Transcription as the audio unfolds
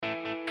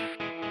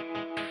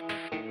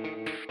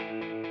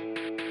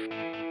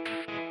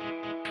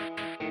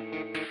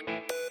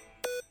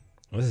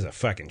This is a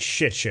fucking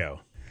shit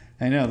show.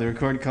 I know, the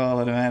record call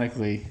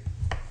automatically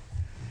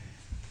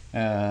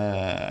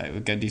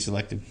got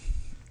deselected.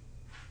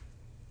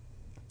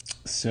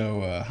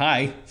 So,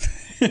 hi.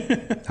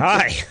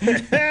 Hi.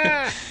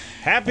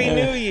 Happy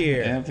New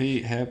Year.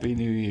 Happy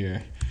New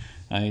Year.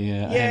 I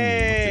haven't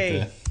Yay.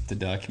 looked at the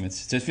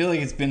documents. I feel like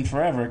it's been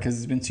forever because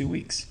it's been 2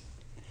 weeks.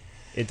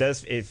 It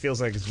does. It feels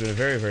like it's been a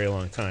very, very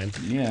long time.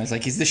 Yeah, it's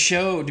like, is the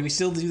show, do we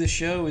still do the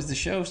show? Is the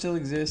show still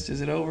exist?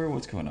 Is it over?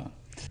 What's going on?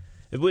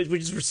 Which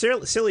is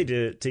silly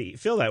to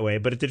feel that way,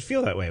 but it did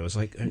feel that way. It was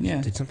like,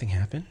 did something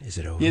happen? Is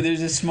it over? Yeah,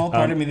 there's a small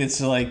part of me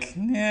that's like,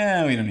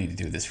 yeah, we don't need to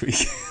do it this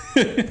week.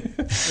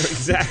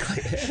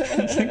 Exactly.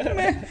 It's like,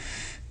 meh.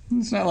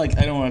 It's not like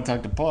I don't want to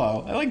talk to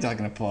Paul. I like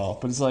talking to Paul,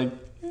 but it's like,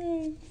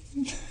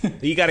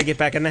 You got to get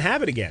back in the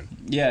habit again.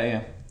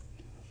 Yeah.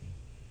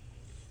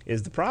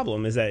 Is the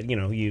problem is that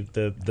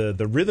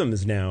the rhythm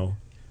is now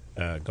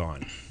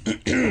gone.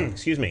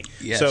 Excuse me.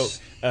 Yes.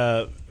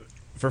 So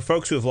for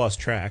folks who have lost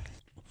track,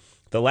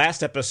 the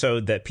last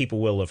episode that people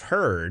will have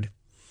heard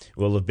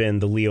will have been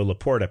the Leo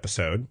Laporte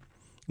episode,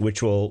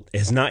 which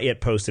is not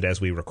yet posted as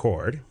we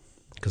record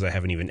because I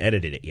haven't even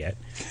edited it yet.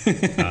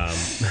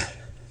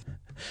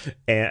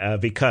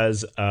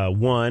 Because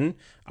one,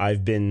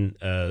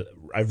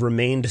 I've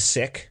remained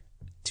sick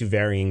to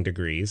varying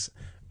degrees,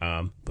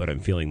 but I'm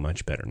feeling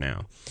much better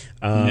now.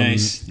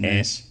 Nice.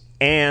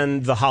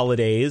 And the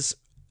holidays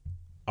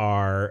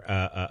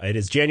are it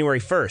is January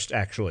 1st,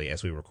 actually,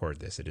 as we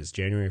record this. It is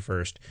January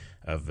 1st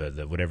of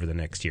the whatever the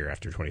next year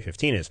after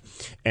 2015 is.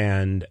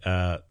 And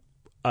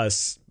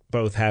us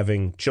both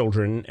having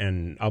children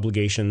and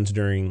obligations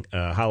during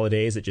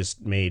holidays, it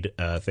just made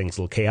things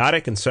a little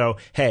chaotic. And so,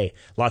 hey,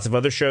 lots of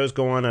other shows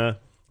go on a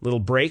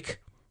little break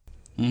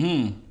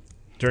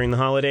during the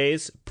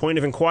holidays. Point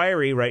of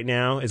Inquiry right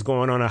now is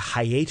going on a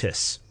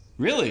hiatus.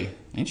 Really?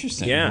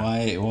 Interesting. Yeah.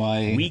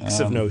 Why? Weeks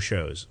of no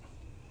shows.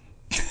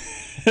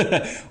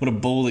 What a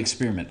bold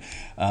experiment.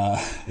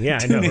 Yeah,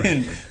 I know. Tune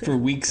in Right? for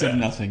weeks of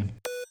nothing.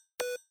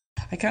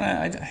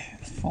 I've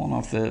fallen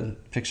off the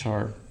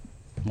Pixar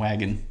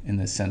wagon in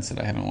the sense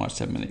that I haven't watched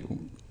that many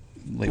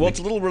lately. Well, it's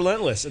a little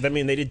relentless. I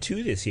mean, they did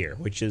 2 this year,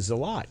 which is a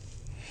lot.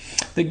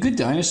 The Good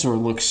Dinosaur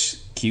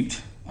looks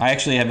cute. I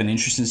actually have an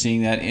interest in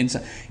seeing that.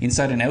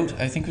 Inside and Out,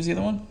 I think, was the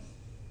other one.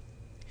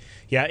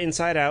 Yeah,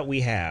 Inside Out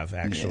we have,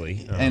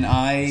 actually. Yeah. And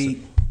I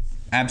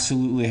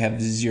absolutely have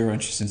zero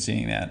interest in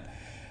seeing that.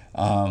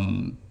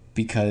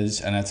 Because,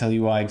 and I'll tell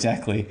you why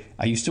exactly,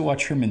 I used to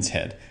watch Herman's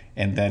Head,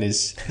 and that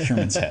is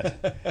Herman's Head.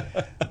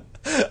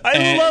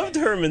 I loved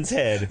Herman's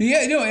Head.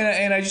 Yeah, no,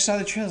 and I just saw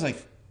the trailer. I was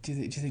like, do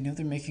they know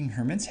they're making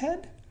Herman's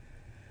Head?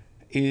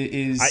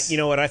 You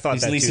know what? I thought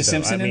is that Lisa too, though.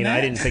 Simpson I mean, in that?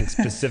 I didn't think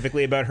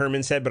specifically about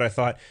Herman's Head, but I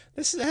thought,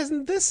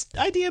 hasn't this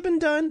idea been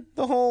done?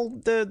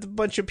 The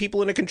bunch of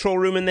people in a control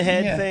room in the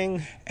head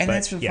thing? And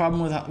that's the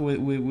problem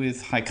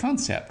with high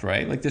concept,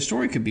 right? Like, the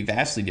story could be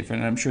vastly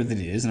different, and I'm sure that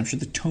it is, and I'm sure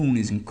the tone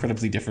is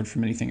incredibly different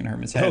from anything in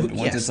Herman's Head. Oh,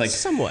 yes, it's like,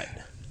 somewhat.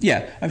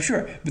 Yeah, I'm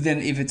sure. But then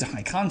if it's a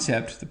high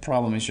concept, the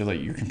problem is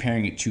you're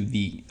comparing it to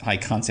the high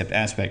concept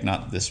aspect,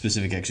 not the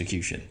specific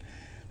execution,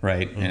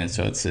 right? Mm-hmm. And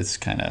so it's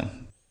kind of...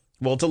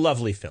 Well, it's a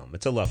lovely film.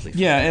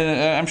 Yeah,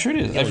 and I'm sure it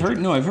is. I've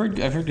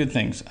heard good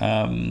things.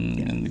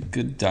 And the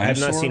Good Dinosaur. I have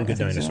not seen Good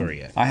Dinosaur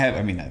yet. I have.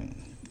 I mean,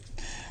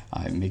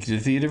 I make it to the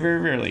theater very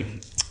rarely,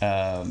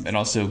 and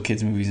also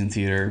kids movies in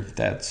theater.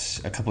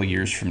 That's a couple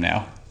years from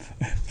now,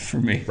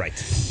 for me. Right.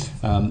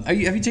 Have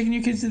you taken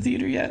your kids to the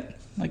theater yet?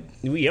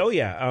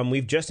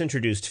 We've just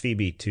introduced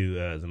Phoebe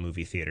to the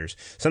movie theaters.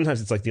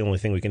 Sometimes it's like the only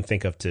thing we can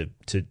think of to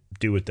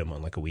do with them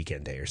on like a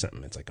weekend day or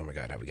something. It's like, oh my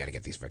god, we got to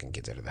get these fucking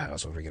kids out of the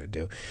house. What are we gonna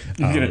do?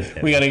 We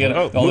got to get.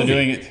 They're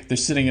doing it. They're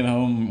sitting at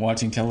home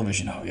watching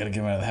television. Oh, we got to get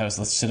them out of the house.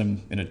 Let's sit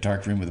them in a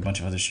dark room with a bunch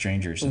of other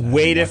strangers.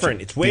 Way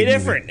different. It's way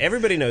different. Movie.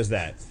 Everybody knows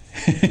that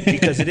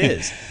because it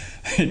is.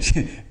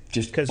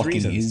 Just fucking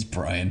reasons. Is,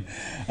 Brian.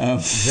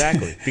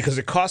 Exactly, because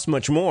it costs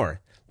much more.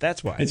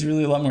 That's why. It's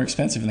really a lot more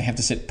expensive, and they have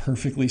to sit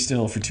perfectly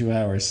still for 2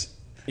 hours.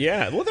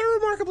 Yeah, well, they're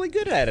remarkably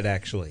good at it,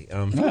 actually,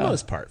 for the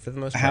most part.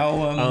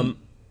 How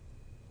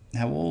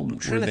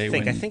old were they?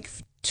 I think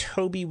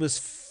Toby was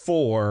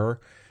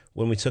 4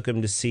 when we took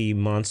him to see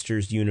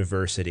Monsters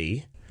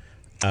University.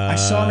 I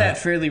saw that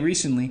fairly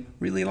recently.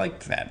 Really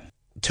liked that.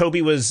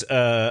 Toby was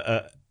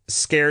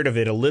scared of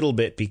it a little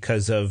bit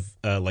because of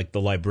like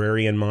the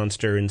librarian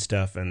monster and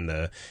stuff, and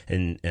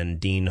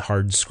Dean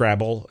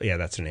Hardscrabble. Yeah,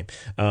 that's her name.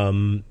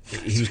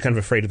 He was kind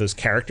of afraid of those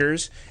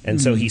characters, and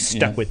so he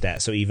stuck with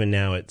that. So even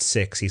now at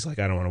 6, he's like,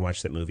 I don't want to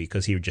watch that movie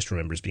because he just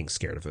remembers being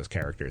scared of those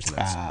characters, and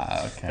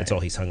that's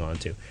all he's hung on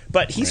to.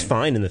 But he's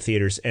fine in the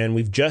theaters, and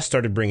we've just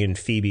started bringing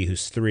Phoebe,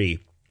 who's 3.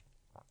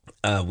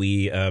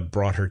 We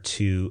brought her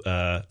to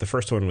the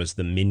first one was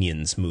the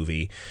Minions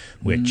movie,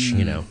 which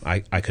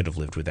I could have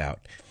lived without.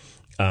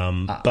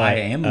 But I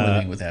am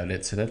living without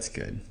it, so that's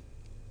good.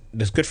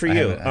 That's good for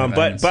you.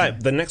 But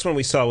the next one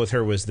we saw with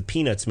her was the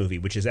Peanuts movie,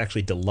 which is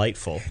actually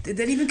delightful. Did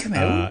that even come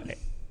out?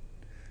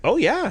 Oh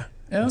yeah,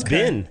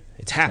 okay.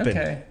 It's happened.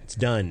 Okay. It's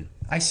done.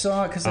 I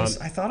saw because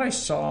I thought I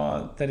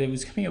saw that it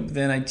was coming up, but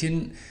then I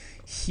didn't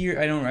here,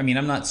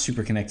 I'm not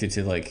super connected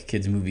to like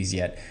kids movies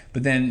yet,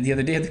 but then the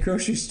other day at the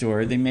grocery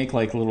store, they make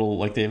like little,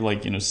 like they have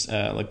like,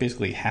 like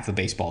basically half a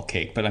baseball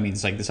cake, but I mean,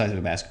 it's like the size of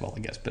a basketball,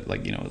 I guess, but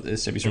like,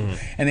 it's every sort.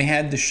 And they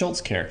had the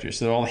Schultz characters,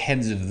 so they're all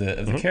heads of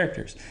the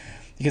characters.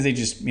 Because they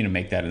just,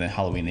 make that, and then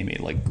Halloween they made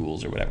like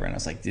ghouls or whatever, and I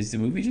was like, is the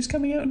movie just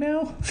coming out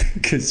now?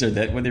 Because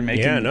that what they're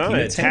making? Yeah, no,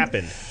 it's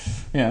happened.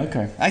 Yeah,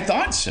 okay. I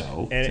thought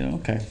so.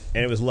 Okay.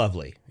 And it was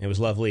lovely. It was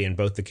lovely, and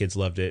both the kids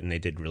loved it, and they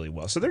did really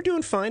well. So they're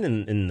doing fine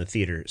in the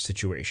theater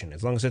situation,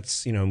 as long as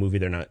it's, a movie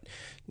they're not,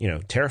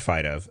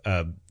 terrified of.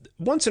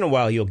 Once in a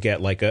while, you'll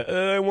get like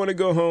I want to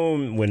go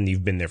home when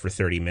you've been there for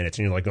 30 minutes,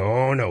 and you're like,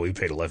 oh, no, we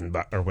paid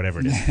 $11 or whatever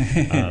it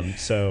is.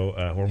 So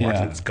we're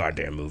watching this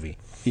goddamn movie.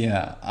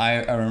 Yeah, I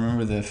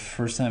remember the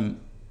first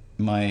time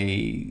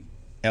my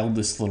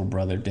eldest little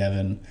brother,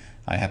 Devin,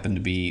 I happened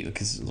to be,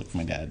 because look,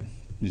 my dad,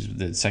 he's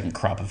the second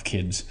crop of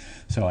kids,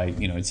 so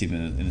it's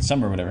even in the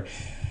summer or whatever.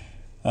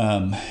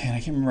 And I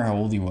can't remember how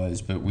old he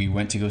was, but we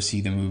went to go see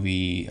the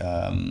movie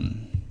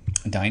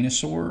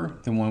Dinosaur,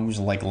 the one was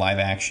like live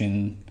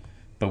action,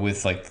 but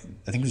with like,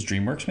 I think it was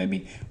DreamWorks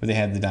maybe, where they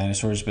had the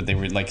dinosaurs, but they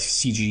were like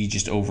CG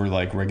just over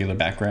like regular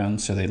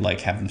background, so they'd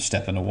like have them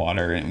step into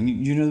water. And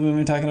you know the movie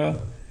I'm talking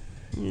about?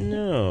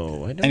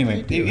 No, I don't.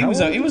 Anyway, it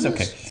was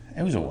okay.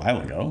 It was a while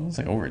ago. It was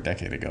like over a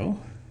decade ago.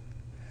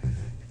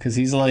 Because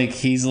he's like,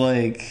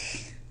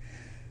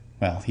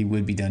 well, he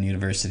would be done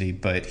university,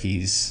 but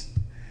he's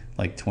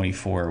like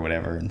 24 or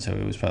whatever, and so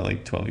it was probably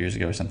like 12 years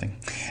ago or something.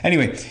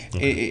 Anyway,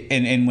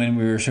 and when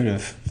we were sort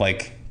of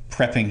like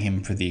prepping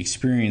him for the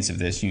experience of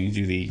this, you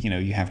do the,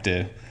 you have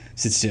to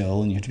sit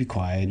still and you have to be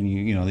quiet and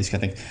these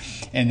kind of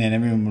things. And then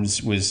everyone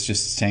was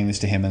just saying this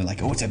to him and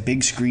like, oh, it's a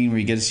big screen where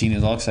you get to see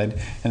his all excited.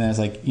 And then I was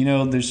like,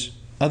 there's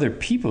other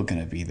people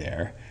gonna be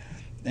there.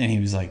 And he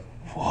was like,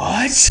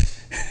 what?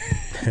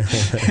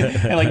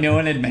 And like no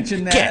one had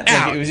mentioned that. Get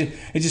out.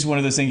 It's just one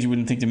of those things you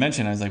wouldn't think to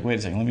mention. I was like, wait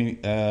a second, let me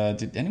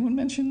did anyone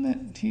mention that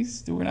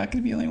we're not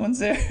gonna be the only ones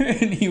there?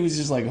 And he was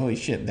just like, holy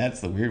shit,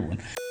 that's the weird one.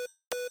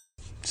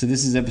 So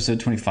this is episode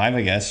 25,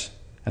 I guess,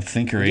 of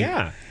Thinkery.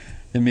 Yeah.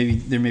 There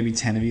may be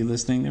 10 of you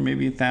listening. There may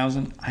be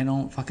 1,000. I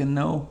don't fucking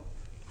know.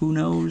 Who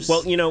knows?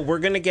 Well, we're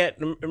going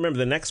to remember,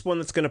 the next one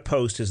that's going to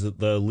post is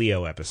the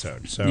Leo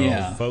episode.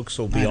 So folks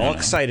will be all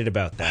excited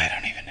about that. I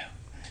don't even know.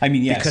 I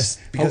mean, yes,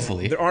 because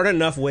hopefully. There aren't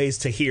enough ways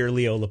to hear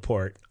Leo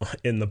Laporte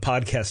in the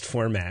podcast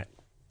format.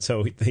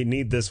 So they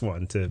need this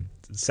one to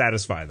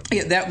satisfy them.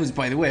 Yeah, that was,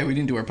 by the way, we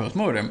didn't do our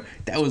postmortem.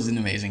 That was an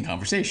amazing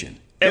conversation.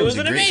 It was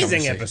an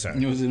amazing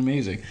episode. It was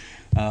amazing.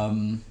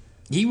 I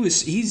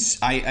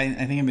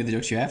think I made the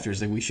joke to you after, is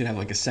that we should have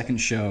like a second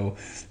show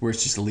where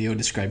it's just Leo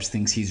describes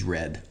things he's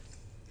read.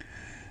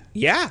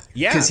 Yeah.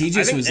 Because he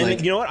just was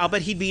like, you know what? I'll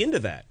bet he'd be into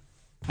that.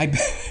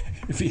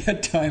 If he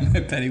had time,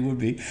 I bet he would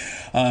be.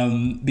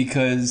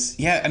 Because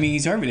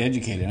he's Harvard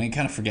educated, and I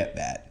kind of forget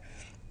that.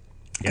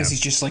 Because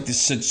he's just like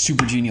this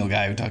super genial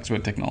guy who talks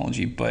about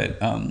technology. But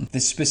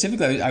this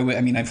specifically,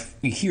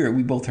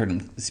 we both heard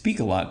him speak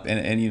a lot,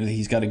 and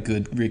he's got a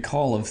good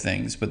recall of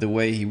things. But the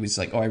way he was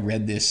like, oh, I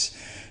read this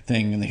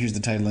thing, and here's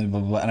the title, and blah,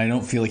 blah, blah. And I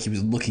don't feel like he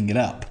was looking it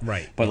up.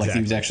 Right. But like he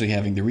was actually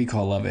having the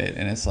recall of it.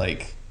 And it's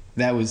like,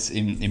 that was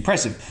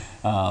impressive.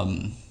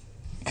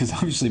 Because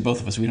obviously both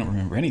of us, we don't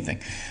remember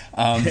anything.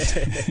 But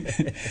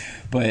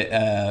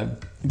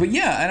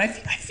yeah, and I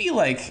feel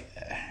like,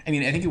 I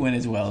think it went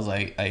as well as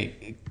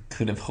I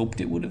could have hoped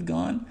it would have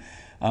gone,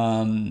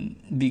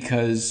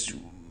 because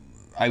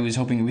I was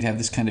hoping we'd have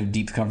this kind of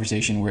deep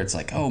conversation where it's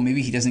like, oh,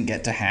 maybe he doesn't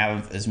get to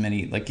have as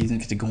many, like he doesn't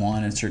get to go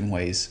on in certain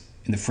ways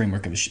in the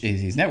framework of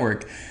his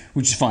network,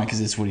 which is fine because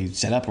that's what he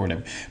set up or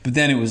whatever. But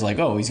then it was like,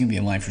 oh, he's going to be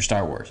in line for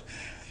Star Wars.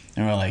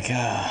 And we're like,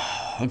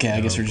 okay,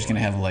 I guess we're just going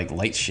to have like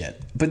light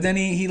shit. But then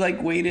he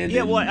like waited.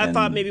 Yeah, I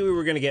thought maybe we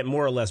were going to get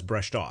more or less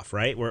brushed off,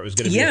 right? Where it was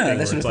going to be a thing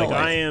where it's like,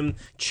 I am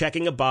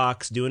checking a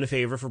box, doing a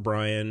favor for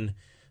Brian.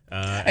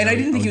 And I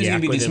didn't think he was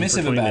going to be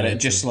dismissive about it.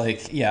 Just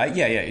like, yeah. I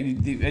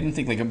didn't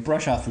think like a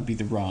brush off would be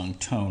the wrong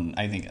tone.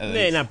 I think.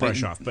 Not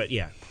brush off, but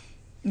yeah.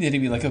 Then he'd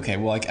be like, okay,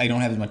 well, I don't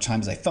have as much time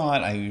as I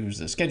thought. It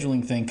was a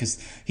scheduling thing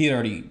because he had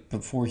already,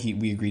 before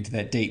we agreed to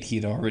that date, he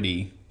had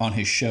already on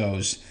his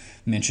shows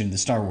mentioned the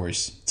Star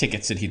Wars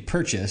tickets that he'd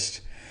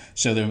purchased.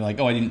 So they were like,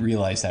 oh, I didn't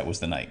realize that was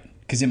the night.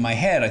 Because in my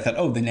head, I thought,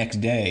 oh, the next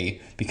day,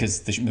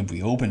 because the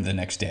movie opened the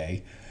next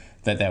day,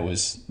 that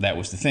was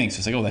the thing. So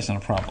it's like, oh, that's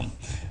not a problem.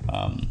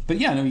 But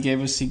yeah, no, he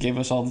gave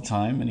us all the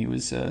time, and he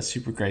was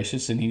super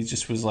gracious, and he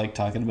just was like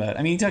talking about.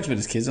 He talks about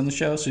his kids on the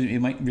show, so it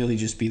might really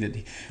just be that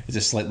it's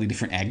a slightly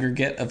different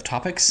aggregate of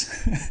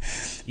topics.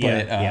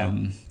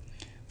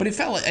 But it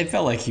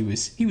felt like he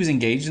was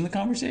engaged in the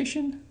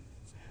conversation.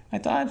 I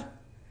thought.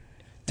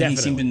 Definitely.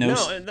 He seemed to know.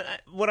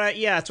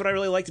 That's what I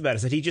really liked about it,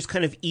 is that he just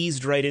kind of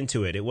eased right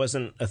into it. It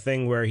wasn't a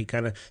thing where he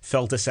kind of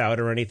felt us out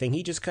or anything.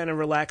 He just kind of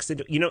relaxed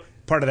into.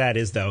 Part of that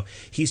is though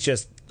he's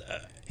just.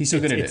 He's so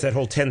good at it. It's that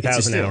whole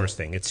 10,000 hours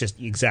thing. It's just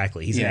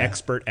exactly. He's an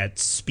expert at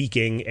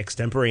speaking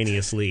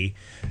extemporaneously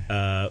for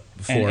an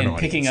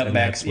audience. Picking up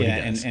backs.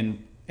 Yeah,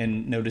 and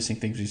and noticing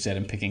things we said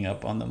and picking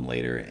up on them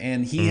later.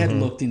 And he had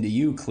looked into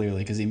you clearly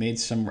because he made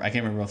some, I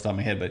can't remember off the top of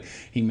my head, but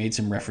he made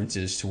some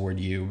references toward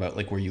you about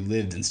like where you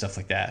lived and stuff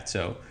like that.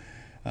 So,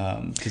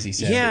 because he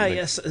said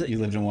you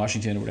lived in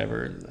Washington or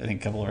whatever. I think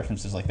a couple of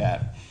references like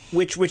that.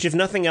 Which, if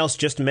nothing else,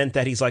 just meant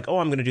that he's like, oh,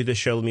 I'm going to do this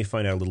show. Let me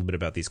find out a little bit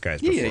about these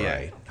guys before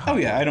I... Oh,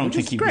 yeah. I don't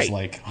think he was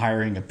like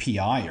hiring a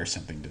PI or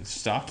something to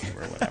stalk you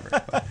or whatever.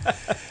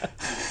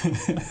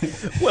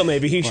 Well,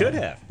 maybe he should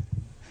have.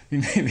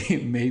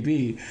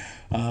 Maybe.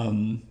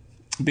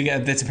 But yeah,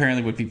 that's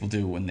apparently what people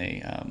do when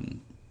they...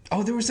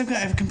 there was some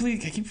guy... I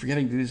keep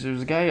forgetting this. There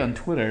was a guy on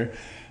Twitter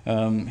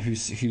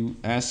who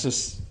asked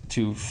us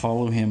to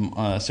follow him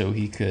so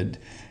he could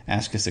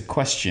ask us a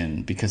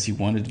question because he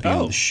wanted to be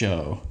on the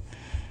show.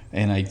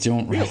 And I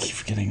don't really keep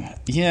forgetting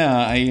that. Yeah,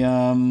 I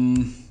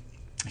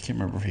can't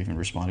remember if I even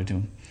responded to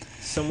him.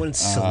 Someone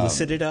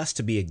solicited us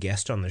to be a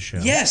guest on the show.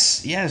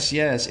 Yes.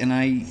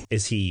 And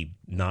Is he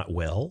not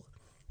well?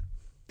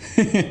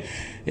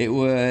 It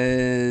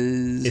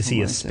was... Is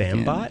he a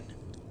spam bot?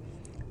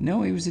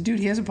 No, he was a dude.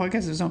 He has a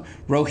podcast of his own.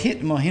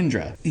 Rohit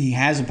Mohindra. He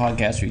has a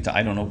podcast where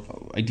I don't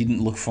know. I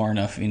didn't look far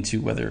enough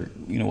into whether,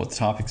 what the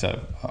topics are,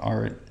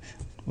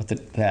 what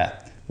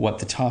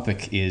the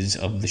topic is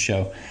of the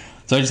show.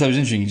 So I just thought it was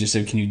interesting. He just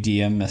said, can you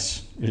DM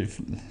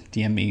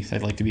me?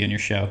 I'd like to be on your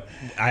show.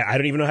 I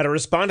don't even know how to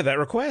respond to that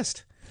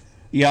request.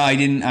 Yeah, I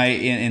didn't.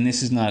 And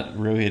this is not,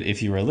 Rohit,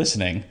 if you are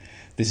listening,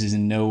 this is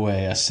in no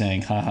way us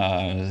saying,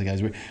 haha, the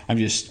guy's weird. I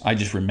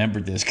just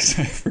remembered this because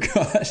I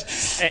forgot.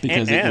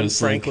 Because it was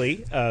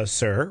frankly,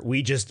 sir,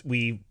 we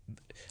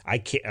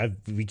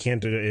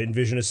can't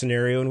envision a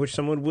scenario in which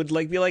someone would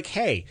be like,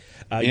 hey,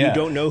 you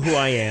don't know who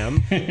I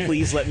am.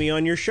 Please let me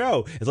on your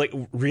show. It's like,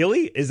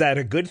 really? Is that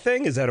a good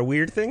thing? Is that a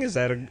weird thing? Is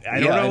that I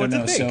don't know what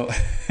to think. So,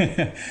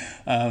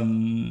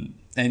 and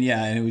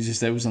it was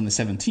that was on the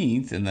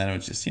 17th, and then I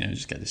was just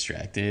got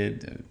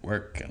distracted,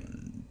 work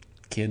and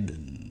kid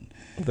and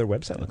their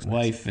website looks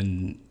wife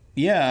nice.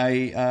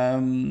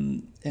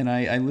 And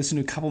I listened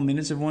to a couple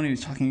minutes of one. He was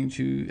talking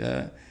to.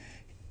 I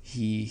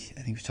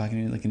think he was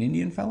talking to like an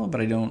Indian fellow, but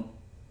I don't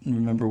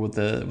remember what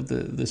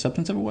the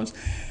substance of it was.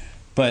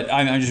 But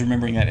I'm just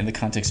remembering that in the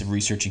context of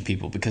researching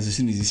people, because as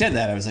soon as he said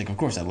that, I was like, of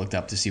course, I looked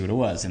up to see what it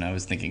was, and I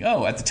was thinking,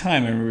 at the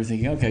time, I remember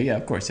thinking, okay, yeah,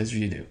 of course, that's what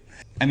you do.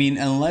 I mean,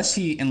 unless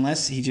he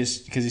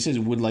just, because he says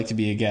would like to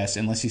be a guest,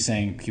 unless he's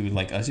saying he would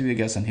like us to be a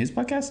guest on his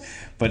podcast,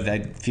 but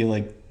I feel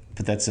like,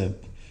 that's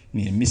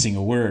missing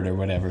a word or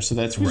whatever, so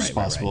that's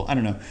possible. Right. I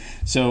don't know.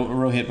 So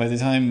Rohit, by the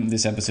time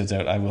this episode's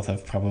out, I will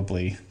have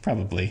probably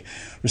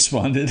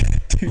responded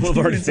to we've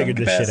already figured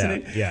this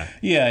shit out.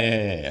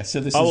 Yeah. So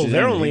this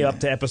they're only up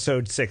to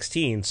episode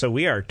 16, so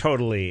we are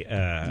totally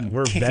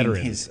we're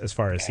veterans as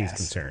far as he's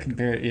concerned.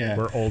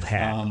 We're old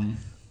hat.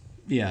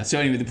 So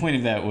anyway, the point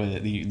of that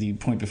was the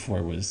point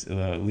before was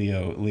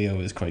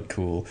Leo is quite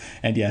cool,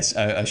 and yes,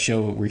 a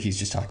show where he's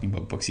just talking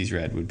about books he's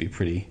read would be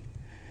pretty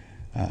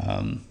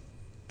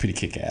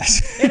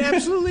kick-ass. It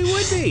absolutely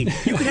would be.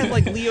 You could have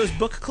like Leo's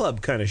book club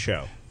kind of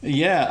show.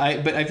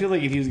 Yeah, but I feel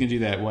like if he was going to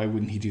do that, why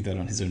wouldn't he do that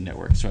on his own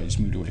network? So I just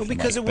moved away from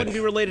because it wouldn't be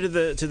related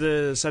to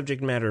the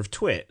subject matter of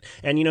Twit.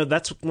 And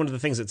that's one of the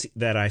things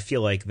that I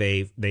feel like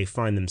they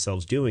find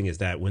themselves doing, is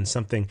that when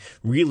something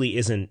really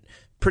isn't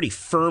pretty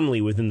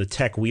firmly within the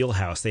tech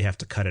wheelhouse, they have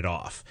to cut it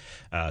off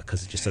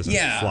because it just doesn't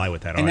fly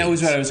with that audience. And that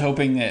was what I was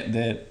hoping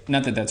that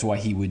not that that's why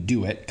he would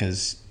do it,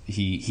 because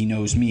he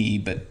knows me,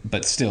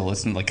 but still,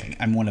 it's not like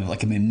I'm one of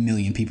like a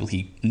million people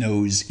he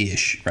knows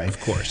ish, right? Of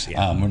course,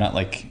 yeah. We're not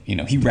like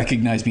he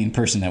recognized me in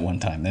person that one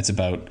time. That's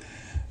about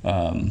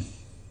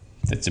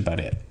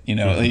it.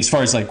 As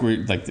far as like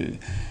we're like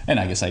and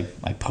I guess I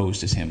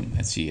posed as him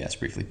at CES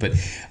briefly, but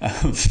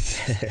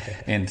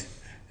and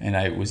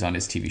I was on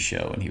his TV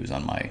show and he was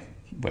on my.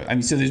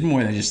 So there's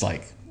more than just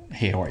like,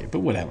 hey, how are you? But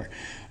whatever.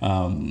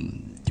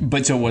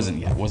 But so it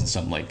wasn't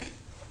some like.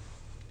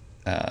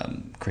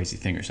 Crazy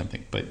thing or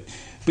something, but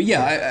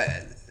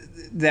yeah,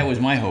 that was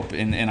my hope,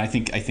 and I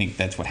think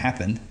that's what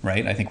happened,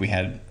 right? I think we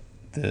had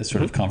the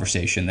sort of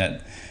conversation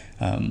that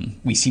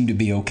we seem to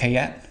be okay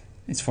at,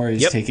 as far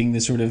as taking the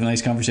sort of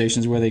nice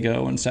conversations where they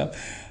go and stuff,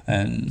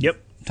 and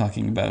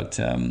talking about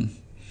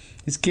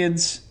his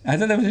kids. I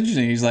thought that was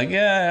interesting. He's like,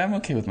 yeah, I'm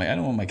okay with I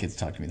don't want my kids to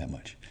talk to me that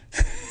much.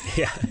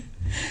 Yeah.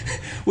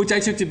 Which I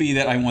took to be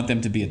that I want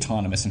them to be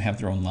autonomous and have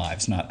their own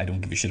lives, not I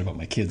don't give a shit about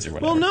my kids or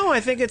whatever. Well, no, I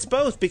think it's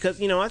both,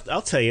 because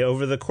I'll tell you,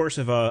 over the course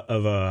of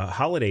a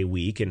holiday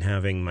week and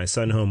having my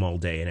son home all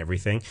day and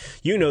everything,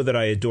 that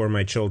I adore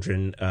my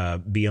children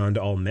beyond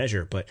all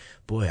measure. But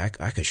boy,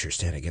 I could sure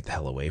stand to get the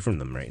hell away from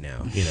them right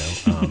now.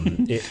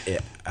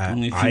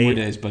 Only a few more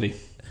days, buddy.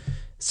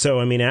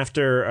 So, I mean,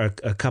 after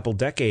a couple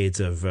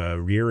decades of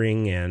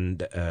rearing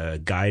and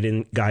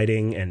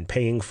guiding and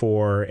paying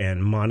for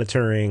and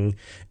monitoring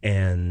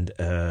and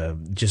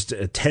just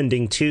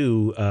attending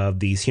to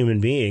these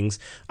human beings,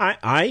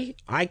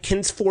 I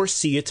can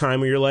foresee a time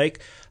where you're like,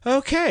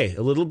 okay,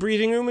 a little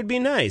breathing room would be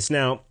nice.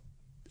 Now,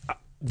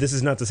 this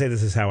is not to say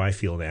this is how I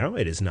feel now.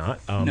 It is not.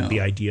 No. The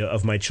idea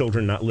of my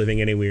children not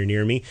living anywhere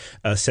near me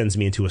sends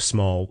me into a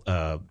small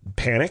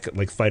panic,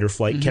 like fight or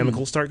flight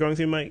chemicals start going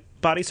through my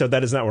body. So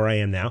that is not where I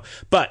am now.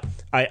 But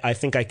I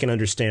think I can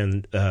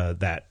understand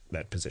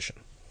that position.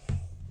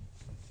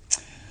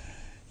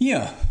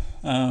 Yeah.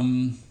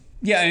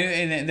 Yeah,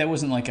 and that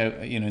wasn't like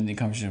in the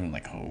conversation,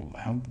 like, oh,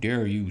 how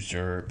dare you,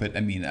 sir? But I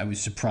mean, I was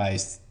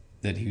surprised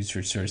that he was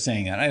sort of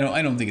saying that.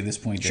 I don't think at this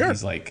point that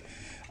he's like,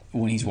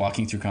 when he's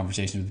walking through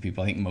conversations with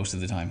people, I think most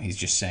of the time he's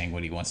just saying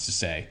what he wants to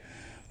say,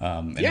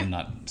 and I'm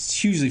not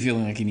hugely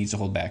feeling like he needs to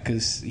hold back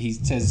because he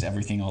says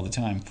everything all the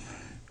time.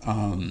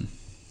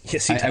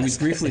 Yes, he does. I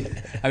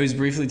was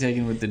briefly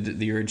taken with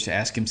the urge to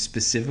ask him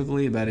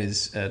specifically about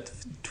his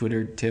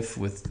Twitter tiff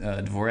with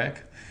Dvorak.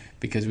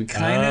 Because we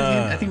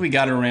I think we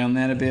got around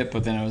that a bit,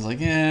 but then I was like,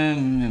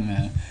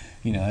 that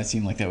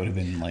seemed like that would have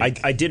been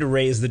like... I did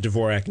raise the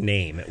Dvorak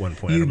name at one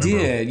point. You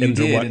did, and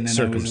then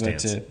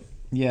circumstance. I was about to...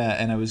 Yeah,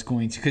 and I was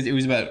going to... Because it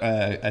was about...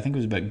 I think it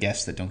was about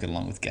guests that don't get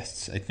along with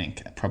guests, I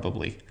think,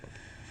 probably.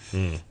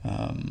 I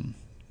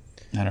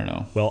don't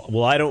know.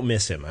 Well, I don't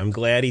miss him. I'm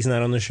glad he's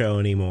not on the show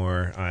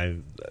anymore.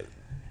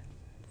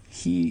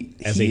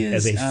 As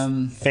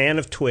a fan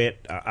of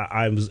Twit,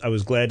 I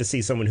was glad to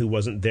see someone who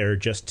wasn't there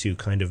just to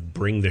kind of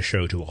bring the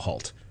show to a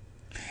halt.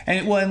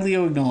 And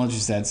Leo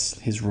acknowledges that's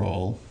his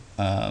role,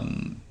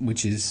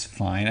 which is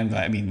fine.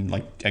 I mean,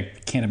 like, I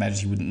can't imagine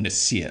he wouldn't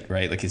just see it,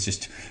 right? Like, it's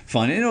just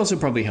fun, and it also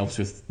probably helps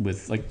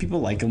with like,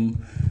 people like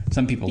him.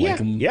 Some people like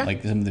him,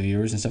 like some of the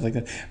viewers and stuff like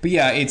that. But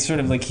yeah, it's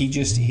sort of like he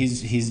just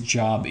his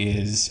job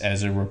is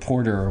as a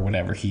reporter or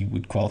whatever he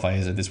would qualify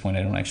as at this point.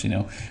 I don't actually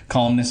know.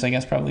 Columnist, I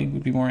guess, probably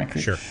would be more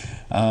accurate. Sure.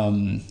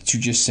 To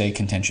just say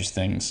contentious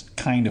things,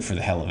 kind of for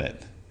the hell of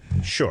it.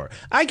 Sure.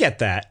 I get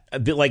that. A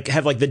bit like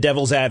have like the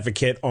devil's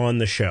advocate on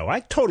the show.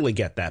 I totally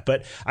get that.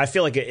 But I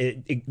feel like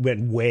it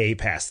went way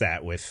past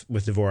that with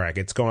Dvorak.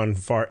 It's gone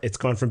far. It's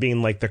gone from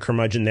being like the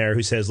curmudgeon there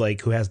who says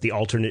like who has the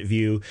alternate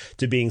view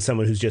to being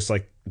someone who's just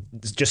like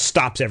just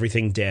stops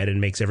everything dead and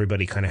makes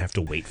everybody kind of have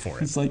to wait for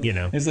it. It's like,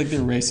 it's like the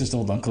racist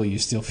old uncle you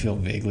still feel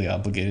vaguely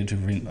obligated to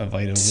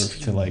invite over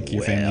to like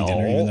your family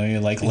dinner, even though you're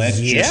like, let's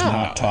just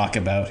not talk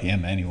about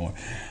him anymore.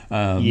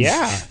 I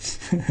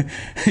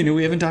know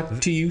we haven't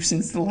talked to you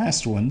since the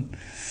last one.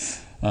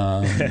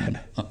 But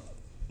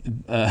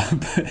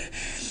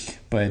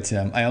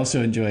I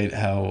also enjoyed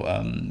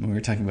how we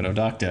were talking about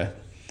Odocta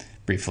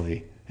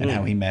briefly and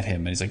how he met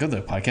him. And he's like, oh,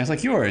 the podcast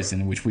like yours,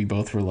 in which we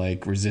both were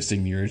like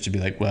resisting the urge to be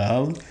like,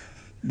 well,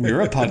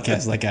 we're a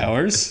podcast like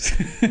ours.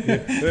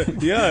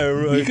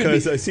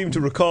 Because I seem to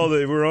recall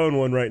that we're on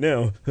one right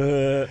now.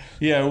 We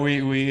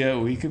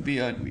could be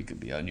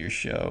on your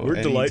show.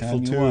 We're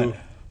delightful too. Want.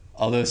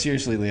 Although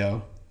seriously,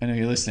 Leo, I know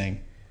you're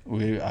listening.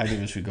 Either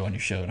of us would go on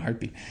your show in a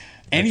heartbeat.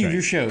 Any of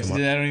your shows.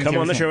 Come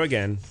on the show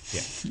again.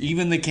 Yeah.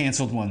 Even the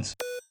canceled ones.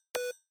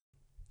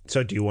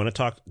 So do you want to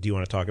talk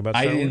about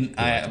Star Wars?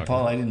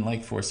 Paul, I didn't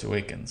like Force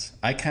Awakens.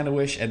 I kind of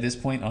wish at this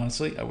point,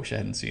 honestly, I wish I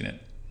hadn't seen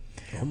it.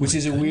 Which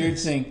is a weird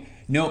thing.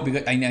 No,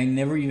 because I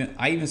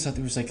even thought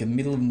there was like a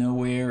middle of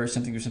nowhere or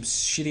something, or some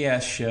shitty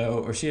ass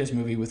show or shitty ass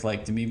movie with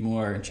like Demi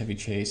Moore and Chevy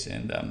Chase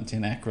and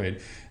Dan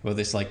Aykroyd about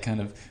this like kind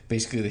of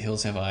basically The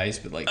Hills Have Eyes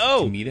but like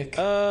comedic.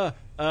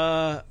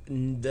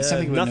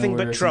 Nothing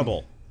But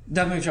Trouble.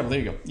 Nothing But Trouble. There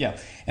you go. Yeah,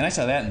 and I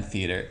saw that in the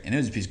theater, and it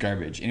was a piece of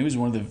garbage. And it was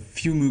one of the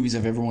few movies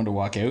I've ever wanted to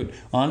walk out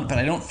on. But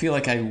I don't feel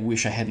like I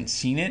wish I hadn't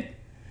seen it.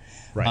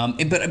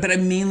 Right. But I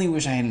mainly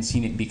wish I hadn't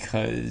seen it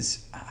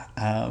because.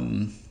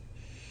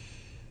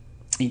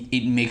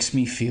 It makes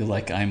me feel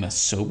like I'm a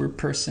sober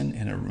person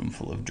in a room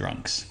full of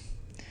drunks.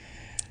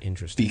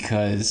 Interesting.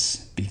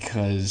 Because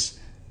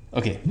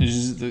okay,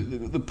 there's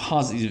the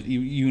positive.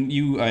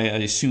 You I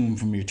assume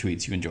from your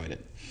tweets you enjoyed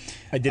it.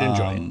 I did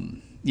enjoy it.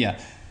 Yeah.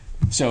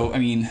 So I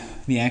mean,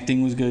 the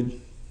acting was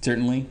good,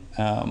 certainly.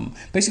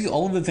 Basically,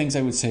 all of the things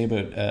I would say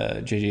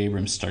about J.J.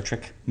 Abrams' Star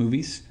Trek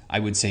movies, I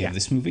would say of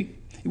this movie.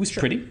 It was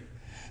pretty.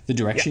 The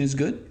direction is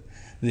good.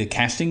 The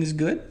casting is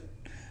good.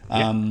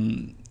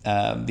 The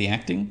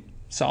acting.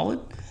 Solid.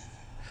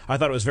 I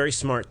thought it was very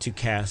smart to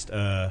cast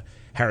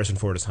Harrison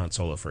Ford as Han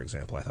Solo, for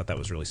example. I thought that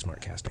was really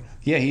smart casting.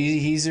 Yeah,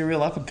 he's a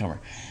real up-and-comer.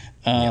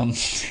 You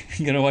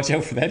gotta watch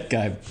out for that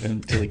guy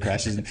until he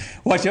crashes.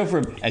 Watch out for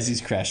him as he's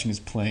crashing his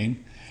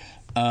plane.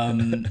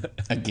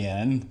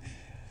 Again.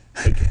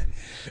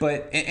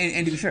 But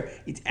and to be fair,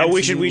 it's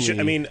absolutely... we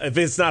should. I mean, if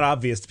it's not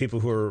obvious to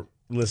people who are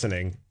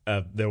listening,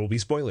 there will be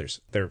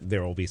spoilers. There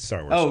will be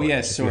Star Wars. Oh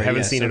yes, if you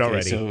haven't seen it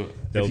already. So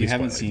if you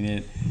haven't seen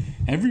it,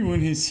 everyone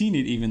has seen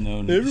it. Even though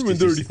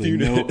everyone's already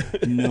seen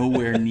it,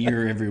 nowhere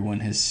near everyone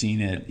has seen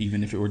it.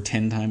 Even if it were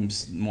 10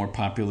 times more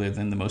popular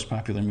than the most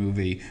popular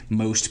movie,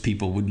 most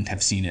people wouldn't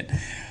have seen it.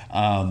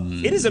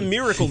 It is a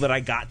miracle that I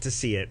got to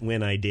see it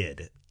when I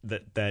did.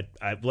 that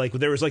I like.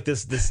 There was like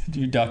this.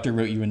 Your doctor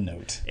wrote you a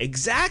note.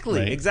 Exactly.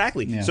 Right?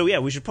 Exactly. Yeah.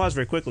 So we should pause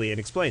very quickly and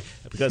explain,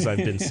 because I've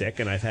been sick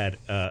and I've had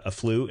a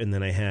flu, and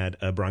then I had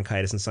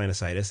bronchitis and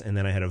sinusitis, and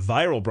then I had a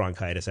viral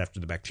bronchitis after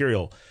the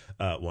bacterial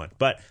one.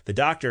 But the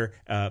doctor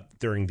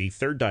during the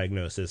third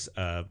diagnosis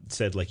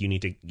said, like, you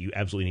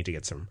absolutely need to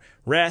get some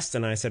rest.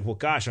 And I said, well,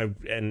 gosh, I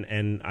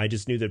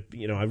just knew that,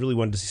 I really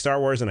wanted to see Star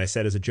Wars, and I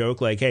said as a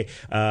joke, like, hey,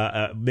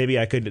 maybe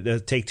I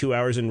could take 2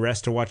 hours and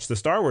rest to watch the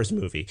Star Wars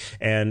movie.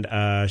 And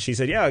she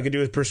said, yeah, I could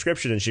do a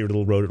prescription, and she wrote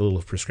a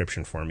little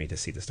prescription for me to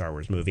see the Star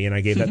Wars movie, and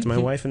I gave that to my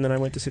wife, and then I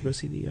went to go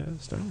see the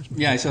Star Wars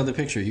movie. Yeah, I saw the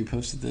picture. You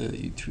posted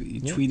you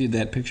tweeted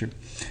that picture.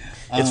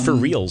 It's for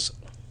reals.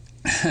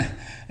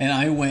 And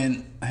I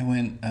went,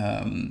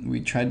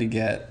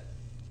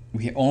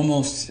 we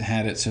almost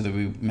had it so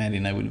that Maddie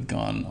and I would have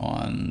gone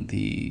on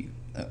the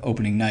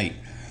opening night.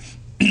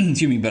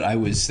 Excuse me, but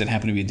that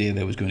happened to be a day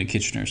that I was going to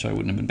Kitchener, so I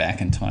wouldn't have been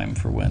back in time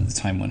for the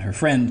time when her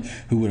friend,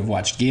 who would have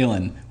watched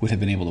Galen, would have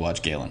been able to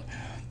watch Galen.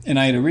 And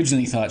I had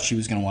originally thought she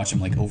was going to watch him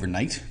like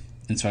overnight.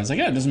 And so I was like,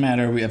 it doesn't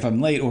matter if I'm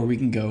late, or we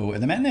can go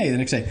at the matinee the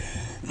next day.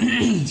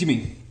 Excuse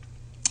me.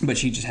 But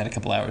she just had a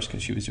couple hours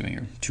because she was doing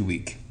her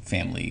 2-week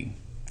family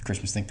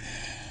Christmas thing.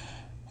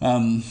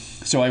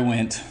 So I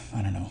went,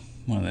 I don't know,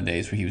 one of the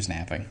days where he was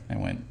napping. I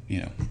went,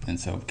 and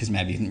so, because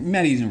Maddie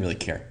didn't really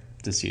care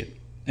to see it.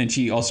 And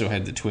she also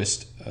had the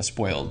twist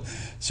spoiled.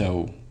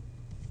 So,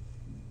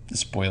 the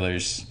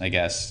spoilers, I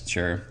guess,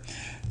 sure.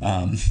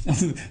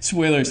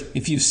 Spoilers,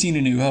 if you've seen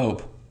A New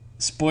Hope,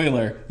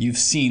 spoiler, you've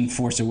seen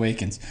Force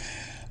Awakens.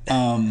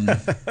 No,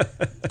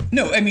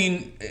 I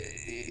mean...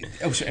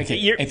 sorry,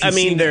 okay.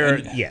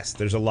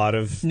 There's a lot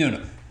of...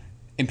 No.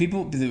 And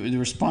people, the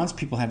response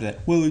people have to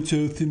that, well, it's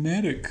a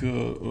thematic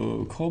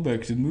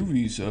callback to the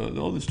movies.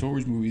 All the Star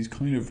Wars movies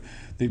kind of,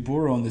 they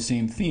borrow on the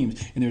same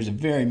themes. And there's a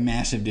very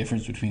massive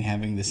difference between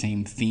having the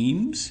same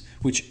themes,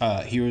 which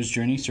Hero's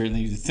Journey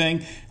certainly is a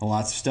thing, and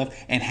lots of stuff,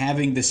 and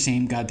having the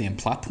same goddamn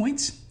plot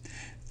points.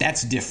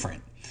 That's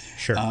different.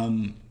 Sure.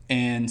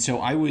 And so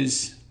I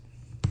was,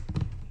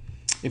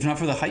 if not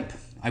for the hype,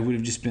 I would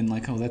have just been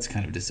like, oh, that's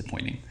kind of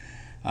disappointing.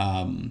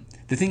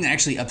 The thing that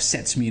actually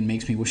upsets me and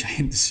makes me wish I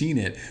hadn't seen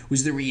it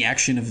was the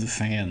reaction of the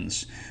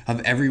fans, of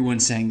everyone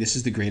saying this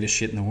is the greatest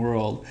shit in the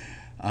world.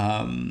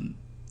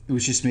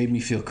 Which just made me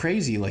feel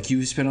crazy. Like,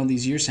 you spent all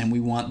these years saying we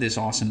want this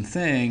awesome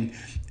thing,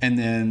 and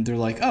then they're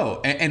like,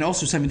 oh, and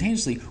also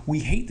simultaneously, we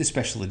hate the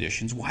special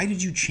editions. Why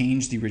did you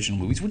change the original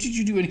movies? What did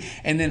you do?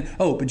 And then,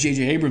 oh, but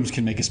J.J. Abrams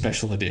can make a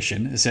special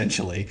edition,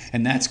 essentially,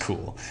 and that's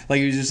cool.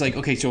 Like, it was just like,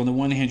 okay, so on the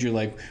one hand, you're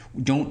like,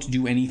 don't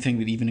do anything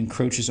that even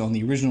encroaches on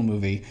the original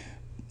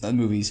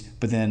movies,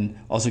 but then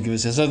also give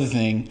us this other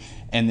thing,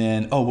 and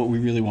then, oh, what we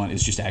really want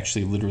is just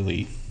actually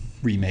literally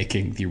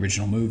remaking the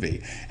original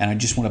movie. And I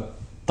just want to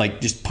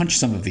just punch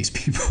some of these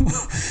people.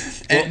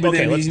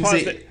 Let's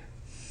pause.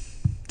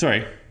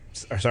 Sorry,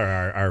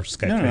 our Skype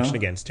connection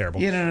again is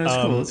terrible. Yeah, no, it's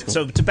cool. It's cool.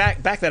 So to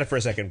back that up for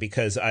a second,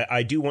 because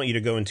I do want you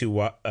to go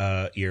into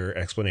your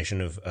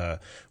explanation of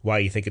why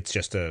you think it's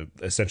just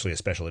essentially a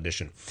special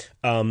edition.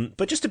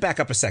 But just to back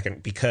up a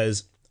second,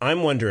 because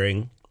I'm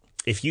wondering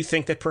if you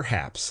think that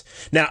perhaps...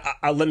 Now,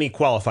 let me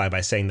qualify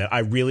by saying that I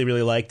really,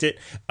 really liked it.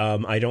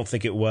 I don't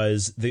think it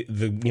was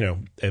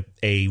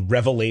a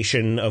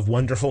revelation of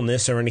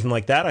wonderfulness or anything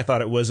like that. I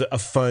thought it was a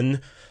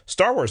fun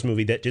Star Wars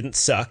movie that didn't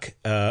suck,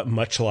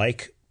 much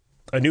like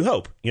A New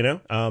Hope,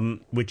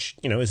 which,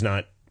 is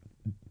not...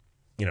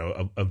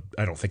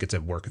 I don't think it's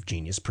a work of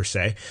genius per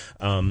se,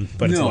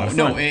 but it's a lot of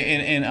fun. No,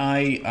 and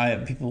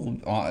I people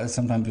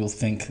sometimes will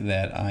think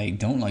that I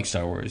don't like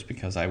Star Wars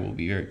because I will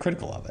be very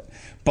critical of it,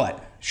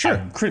 but sure,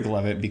 I'm critical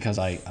of it because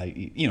I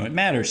it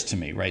matters to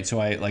me, right?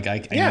 So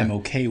I'm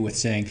okay with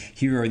saying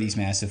here are these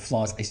massive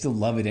flaws. I still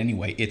love it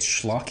anyway. It's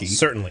schlocky,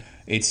 certainly.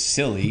 It's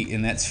silly,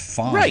 and that's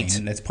fine. Right.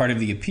 And that's part of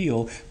the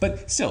appeal.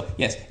 But still,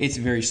 yes, it's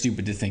very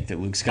stupid to think that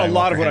Luke Skywalker. A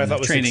lot of what I thought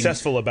was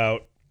successful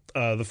about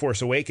The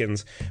Force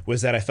Awakens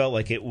was that I felt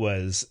like it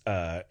was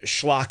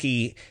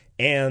schlocky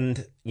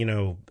and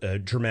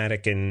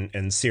dramatic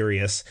and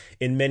serious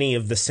in many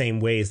of the same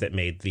ways that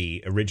made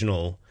the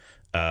original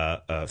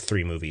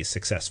 3 movies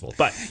successful.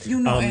 But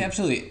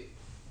absolutely.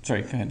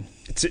 Sorry, go ahead.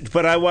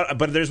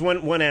 But there's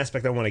one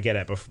aspect I want to get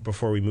at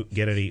before we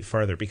get any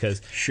farther,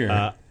 because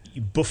sure.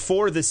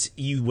 Before this,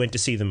 you went to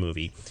see the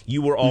movie.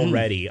 You were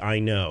already, I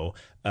know,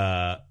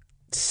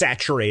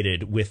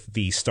 saturated with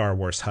the Star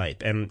Wars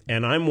hype, and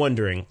I'm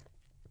wondering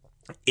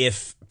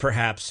if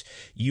perhaps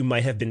you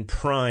might have been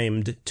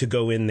primed to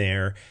go in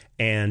there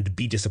and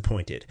be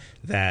disappointed,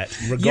 that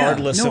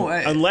regardless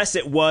unless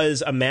it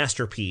was a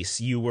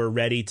masterpiece, you were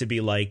ready to be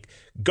like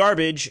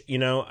garbage,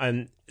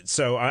 and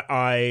so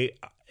I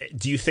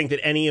do you think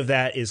that any of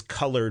that is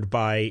colored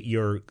by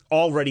your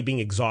already being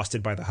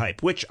exhausted by the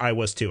hype, which I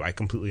was too? I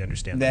completely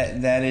understand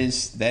that. That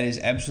is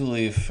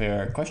absolutely a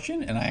fair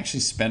question, and I actually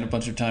spent a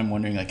bunch of time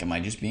wondering, like, am I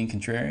just being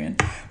contrarian?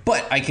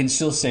 But I can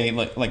still say,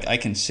 like I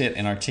can sit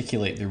and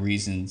articulate the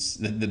reasons,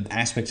 the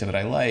aspects of it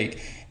I like,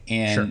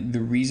 And Sure.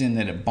 the reason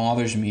that it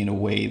bothers me in a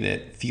way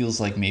that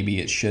feels like maybe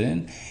it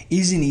shouldn't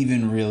isn't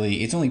even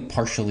really, it's only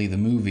partially the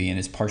movie and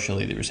it's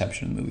partially the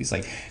reception of the movies.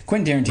 Like,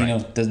 Quentin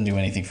Tarantino doesn't do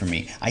anything for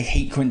me. I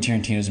hate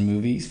Quentin Tarantino's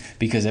movies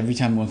because every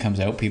time one comes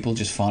out, people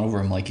just fawn over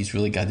him like he's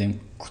really goddamn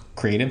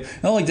creative.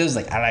 And all he does is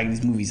like, I like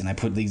these movies and I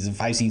put these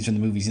 5 scenes from the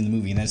movies in the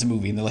movie and that's a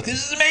movie. And they're like,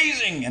 this is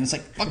amazing. And it's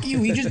like, fuck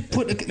you. He just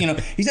put, you know,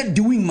 he's not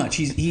doing much.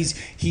 He's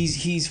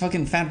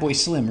fucking Fatboy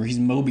Slim or he's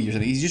Moby or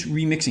something. He's just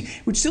remixing,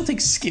 which still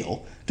takes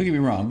skill. Don't get me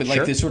wrong, but like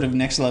Sure. this sort of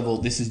next level,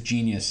 this is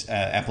genius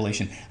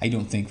appellation, I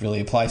don't think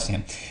really applies to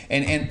him.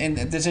 And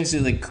that's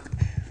actually like,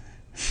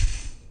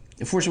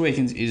 The Force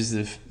Awakens is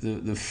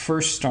the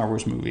first Star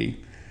Wars movie.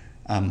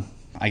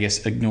 I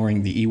guess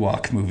ignoring the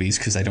Ewok movies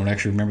because I don't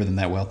actually remember them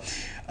that well.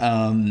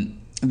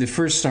 The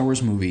first Star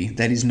Wars movie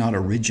that is not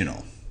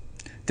original,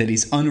 that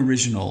is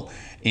unoriginal,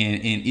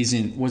 and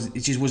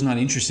it just was not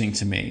interesting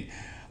to me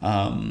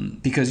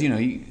because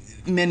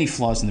many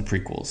flaws in the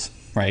prequels.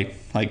 Right,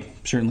 like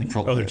certainly.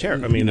 They're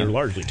terrible. I mean, they're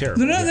largely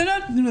terrible.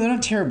 They're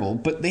not terrible,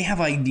 but they have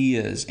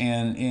ideas,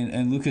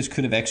 and Lucas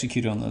could have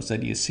executed on those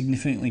ideas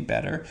significantly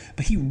better.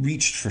 But he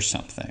reached for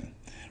something,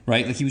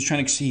 right? Like he was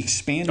trying to he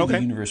expanded the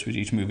universe with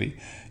each movie.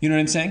 You know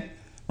what I'm saying?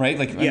 Right?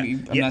 Like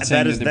I'm not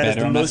saying that they're better. That is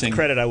the I'm most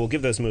credit I will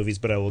give those movies,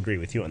 but I will agree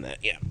with you on that.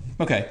 Yeah.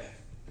 Okay.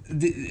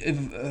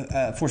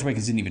 Force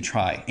Awakens didn't even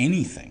try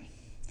anything.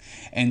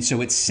 And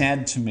so it's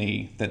sad to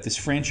me that this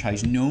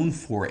franchise, known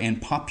for and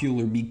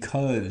popular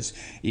because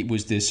it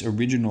was this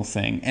original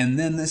thing, and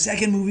then the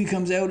second movie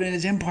comes out and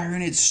it's Empire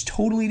and it's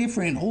totally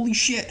different, holy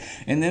shit,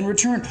 and then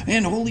Return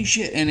and holy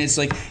shit, and it's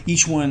like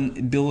each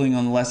one building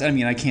on the last. I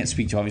mean, I can't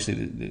speak to obviously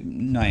the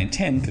 9 and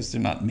 10 because they're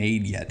not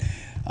made yet,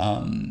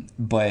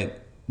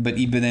 but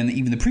then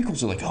even the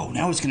prequels are like, oh,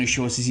 now it's going to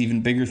show us this even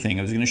bigger thing.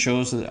 It was going to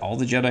show us all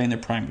the Jedi in their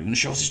prime. We're going to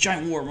show us this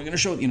giant war. We're going to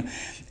show, and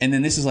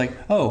then this is like,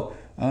 oh,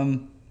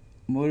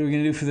 what are we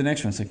going to do for the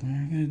next one? It's like, we're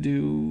going to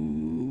do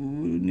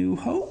New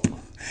Hope.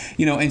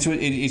 And so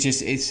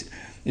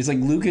it's like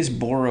Lucas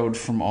borrowed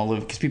from all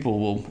of, because people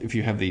will, if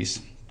you have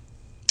these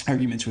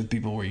arguments with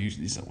people where you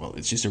say, well,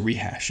 it's just a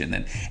rehash, and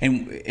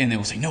they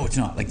will say, no, it's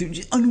not. Like, they're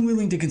just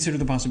unwilling to consider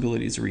the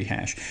possibility it's a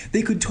rehash.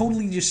 They could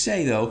totally just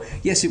say, though,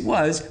 yes, it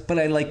was, but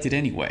I liked it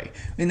anyway.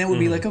 And that would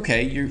be like,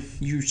 okay,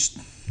 you're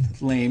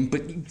lame,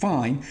 but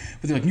fine.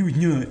 But they're like, no,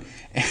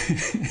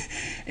 it's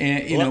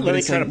not. Let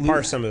me try to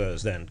parse some of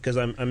those then, because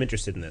I'm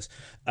interested in this.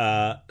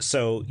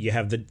 So you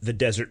have the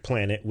desert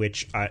planet,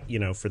 which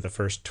for the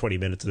first 20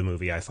 minutes of the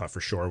movie, I thought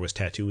for sure was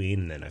Tatooine,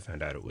 and then I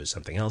found out it was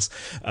something else.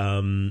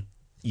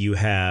 You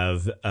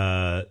have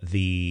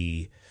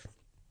the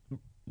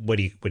what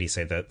do you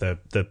say,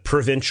 the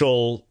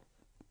provincial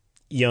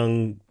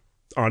young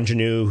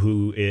ingenue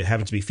who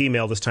happens to be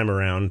female this time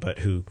around, but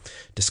who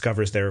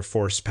discovers their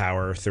force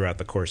power throughout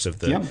the course of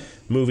the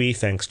movie,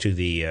 thanks to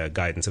the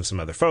guidance of some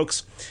other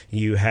folks.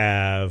 You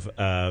have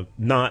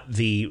not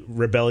the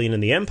rebellion in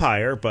the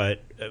Empire,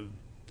 but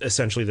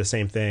essentially the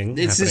same thing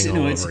happening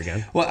all over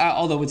again. Well,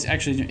 although it's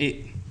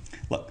actually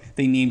look,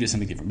 they named it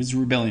something different. It's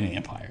Rebellion in the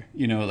Empire.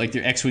 Like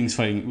they're X-Wings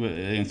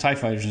fighting TIE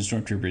fighters and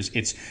stormtroopers.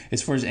 It's,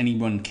 as far as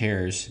anyone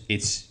cares,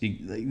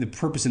 the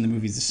purpose in the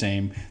movie is the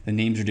same. The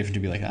names are different to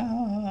be like,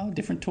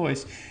 different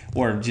toys,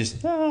 or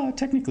just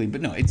technically,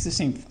 but no, it's the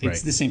same.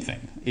 It's the same thing.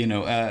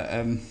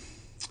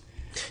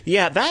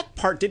 Yeah, that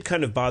part did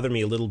kind of bother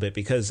me a little bit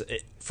because,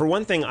 for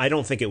one thing, I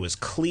don't think it was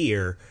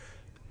clear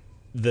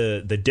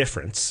the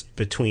difference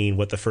between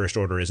what the First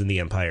Order is and the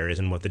Empire is,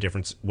 and what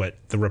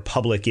the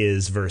Republic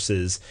is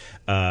versus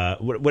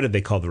what did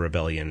they call the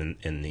rebellion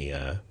in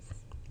the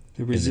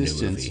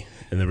Resistance.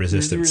 In the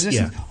Resistance.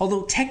 Yeah.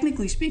 Although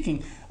technically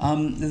speaking,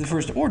 the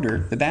First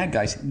Order, the bad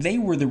guys, they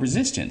were the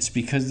Resistance,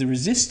 because the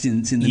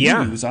Resistance in the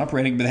movie was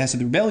operating by the behest of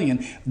the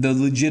rebellion, the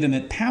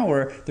legitimate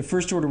power. The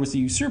First Order was the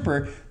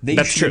usurper. They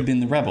should have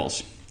been the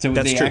rebels. So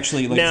they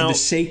actually, for the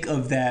sake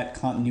of that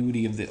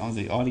continuity of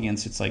the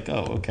audience, it's like,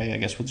 oh, okay, I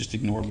guess we'll just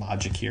ignore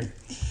logic here.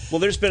 Well,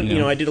 there's been,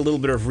 I did a little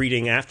bit of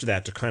reading after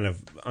that to kind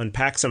of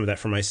unpack some of that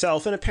for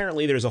myself, and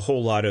apparently there's a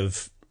whole lot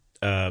of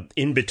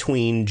in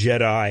between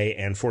Jedi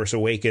and Force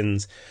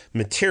Awakens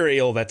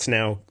material that's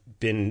now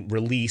been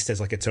released as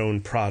like its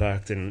own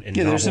product and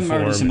there's some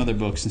other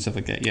books and stuff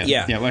like that.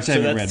 Which I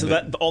haven't read.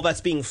 So all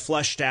that's being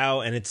flushed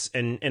out, and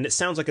it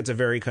sounds like it's a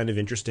very kind of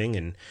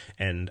interesting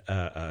and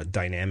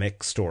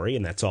dynamic story,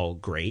 and that's all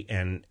great.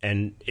 And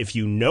if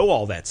you know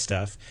all that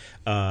stuff,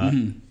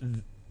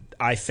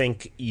 I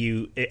think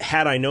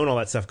had I known all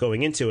that stuff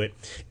going into it,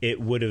 it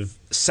would have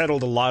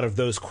settled a lot of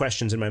those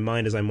questions in my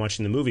mind as I'm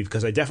watching the movie,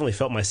 because I definitely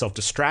felt myself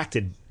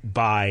distracted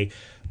by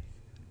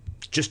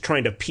just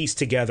trying to piece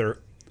together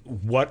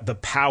what the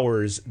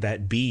powers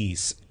that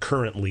be's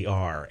currently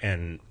are,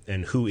 and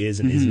who is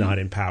and is not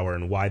in power,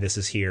 and why this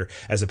is here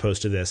as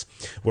opposed to this.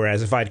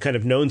 Whereas if I'd kind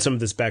of known some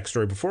of this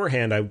backstory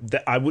beforehand,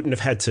 I wouldn't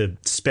have had to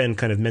spend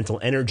kind of mental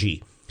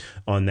energy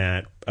on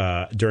that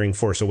during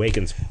Force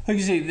Awakens. Like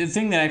you say, the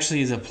thing that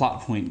actually is a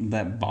plot point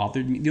that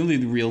bothered me,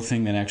 the real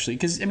thing that actually,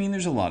 because I mean,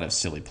 there's a lot of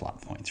silly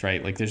plot points,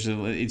 right? Like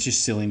it's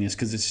just silliness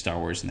because it's Star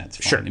Wars and that's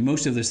fine. Sure. And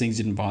most of those things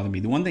didn't bother me.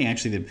 The one thing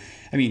actually that,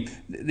 I mean,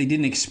 they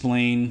didn't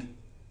explain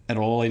at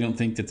all. I don't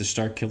think that the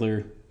Star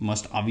Killer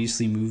must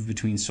obviously move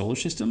between solar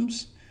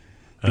systems,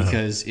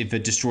 because if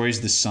it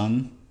destroys the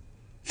sun.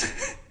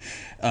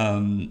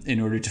 In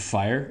order to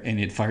fire, and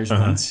it fires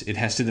once, it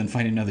has to then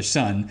find another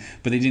sun.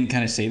 But they didn't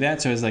kind of say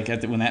that, so I was like,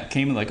 when that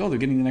came, like, oh, they're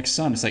getting the next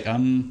sun. It's like, I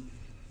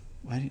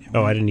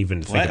didn't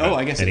even think about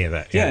I guess any of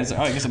that. Yeah, it's like,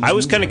 I guess I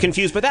was kind of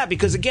confused by that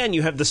because again,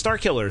 you have the Star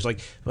Killers.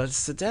 Like, well,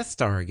 it's the Death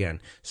Star again.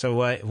 So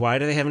why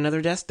do they have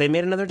another Death? They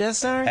made another Death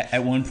Star.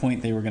 At one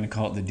point, they were going to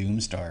call it the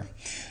Doom Star.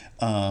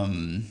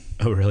 Oh,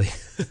 really?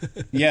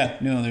 Yeah,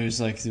 no,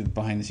 there's like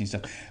behind the scenes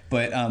stuff,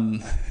 but.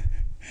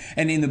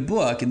 And in the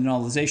book, in the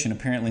novelization,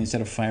 apparently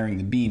instead of firing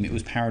the beam, it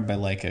was powered by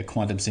like a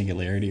quantum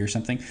singularity or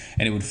something,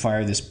 and it would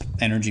fire this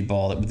energy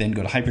ball that would then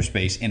go to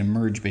hyperspace and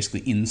emerge basically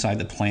inside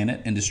the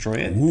planet and destroy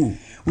it. Ooh,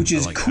 which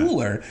is like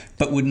cooler,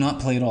 but would not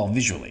play at all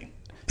visually.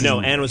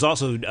 No, and it was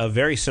also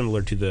very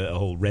similar to the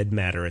whole red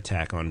matter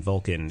attack on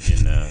Vulcan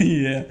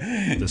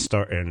in the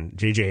Star and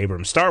J.J.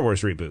 Abrams' Star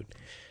Wars reboot.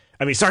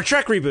 I mean, Star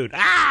Trek reboot.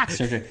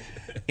 Star Trek.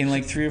 In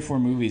like 3 or 4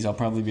 movies, I'll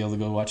probably be able to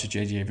go watch a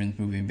J.J. Abrams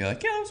movie and be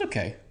like, yeah, that was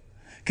okay.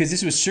 Because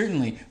this was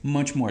certainly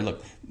much more,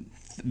 look,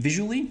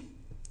 visually,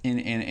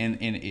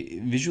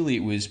 visually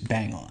it was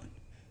bang on.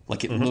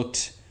 Like it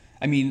looked,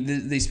 I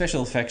mean, the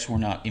special effects were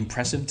not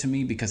impressive to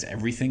me because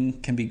everything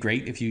can be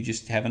great if you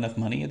just have enough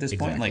money at this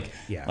point. Like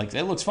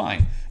it looks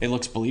fine. It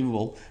looks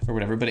believable or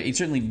whatever, but it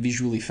certainly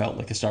visually felt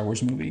like a Star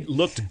Wars movie.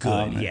 Looked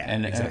good,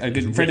 And a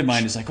good friend of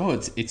mine is like, oh,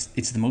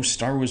 it's the most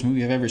Star Wars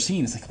movie I've ever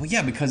seen. It's like, well,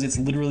 yeah, because it's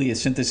literally a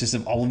synthesis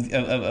of all of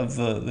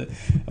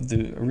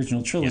the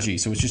original trilogy. Yeah.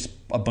 So it's just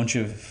a bunch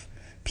of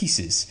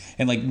pieces,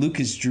 and like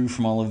Lucas drew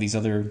from all of these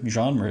other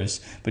genres,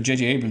 but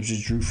J.J. Abrams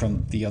just drew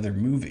from the other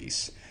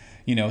movies,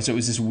 so it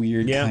was this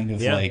weird kind of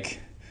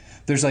like,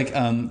 there's like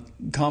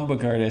comic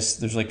book artists,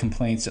 there's like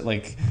complaints that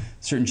like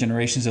certain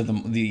generations of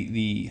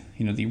the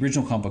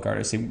original comic book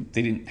artists, they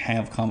didn't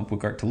have comic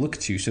book art to look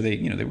to, so they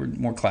were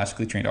more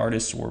classically trained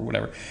artists or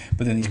whatever,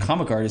 but then these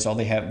comic artists, all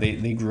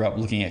they grew up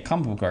looking at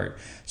comic book art,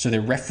 so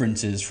their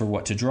references for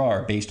what to draw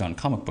are based on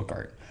comic book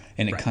art,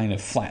 and it kind of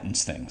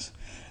flattens things.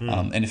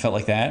 And it felt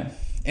like that.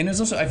 And it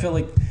was also, I felt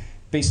like,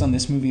 based on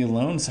this movie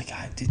alone, it's like,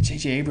 God, did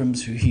J.J.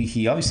 Abrams, who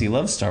he obviously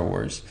loves Star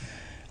Wars,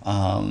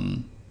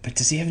 but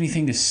does he have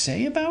anything to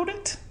say about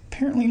it?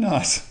 Apparently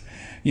not.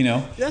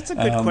 That's a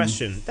good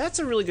question. That's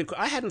a really good.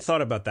 I hadn't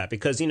thought about that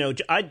because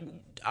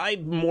I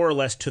more or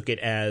less took it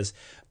as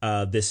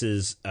this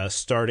is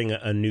starting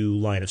a new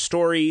line of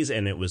stories,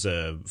 and it was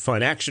a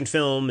fun action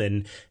film,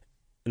 and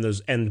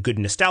good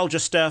nostalgia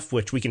stuff,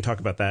 which we can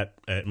talk about that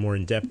more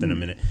in depth in a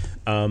minute.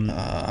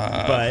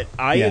 But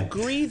I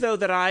agree, though,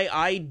 that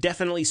I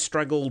definitely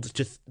struggled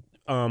to,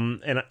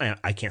 and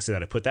I can't say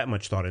that I put that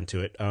much thought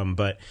into it.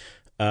 But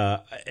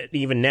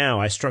even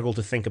now, I struggle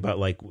to think about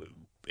like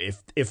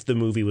if the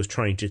movie was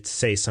trying to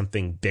say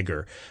something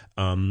bigger.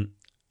 And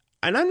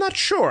I'm not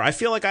sure. I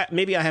feel like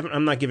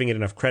I'm not giving it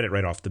enough credit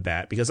right off the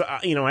bat because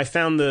I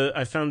found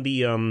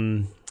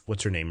the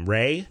what's her name,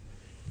 Rey.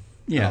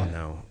 Yeah. Oh,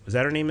 no. Was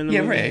that her name in the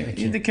movie? Yeah,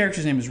 Rey. The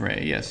character's name is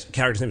Rey, yes.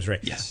 Character's name is Rey.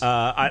 Yes.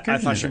 I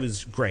thought she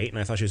was great, and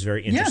I thought she was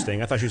very interesting.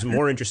 Yeah. I thought she was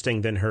more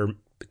interesting than her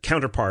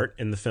counterpart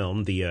in the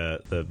film,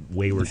 the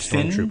wayward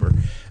stormtrooper.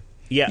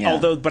 Yeah,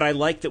 but I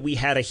liked that we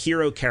had a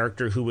hero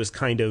character who was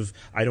kind of,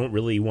 I don't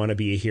really want to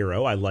be a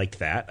hero. I liked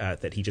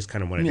that he just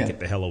kind of wanted to get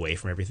the hell away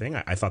from everything.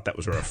 I thought that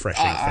was a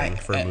refreshing thing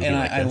for a movie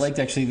like this. And I liked,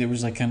 actually, there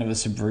was like kind of a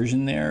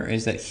subversion there,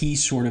 is that he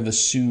sort of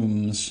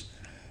assumes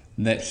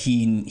that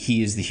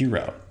he is the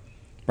hero.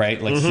 Right?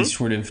 Like he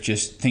sort of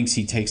just thinks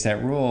he takes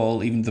that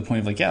role, even to the point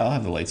of like, yeah, I'll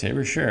have the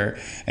lightsaber, sure.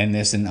 And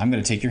I'm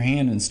going to take your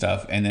hand and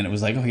stuff. And then it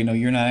was like, okay, no,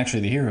 you're not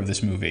actually the hero of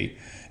this movie.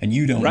 And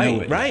you don't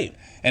know it. Right.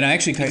 And I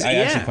actually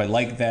quite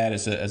like that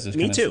as a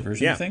kind of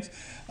subversion of things.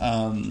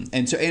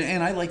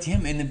 And I liked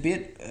him. And the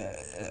bit,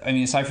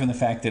 aside from the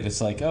fact that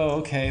it's like, oh,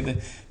 okay,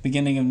 the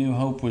beginning of New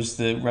Hope was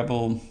the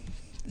rebel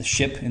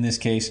ship, in this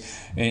case,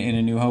 in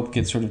A New Hope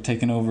gets sort of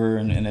taken over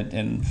and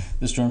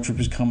the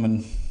stormtroopers come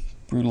and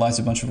brutalize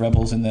a bunch of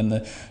rebels, and then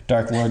the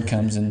Dark Lord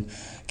comes and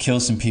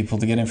kills some people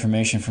to get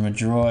information from a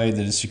droid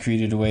that is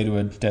secreted away to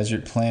a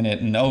desert planet,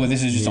 and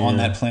this is just on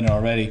that planet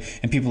already,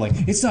 and people are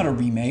like, it's not a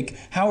remake.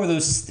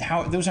 Those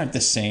aren't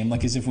the same,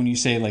 like as if when you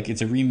say like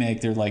it's a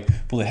remake, they're like,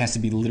 well, it has to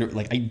be literally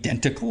like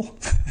identical.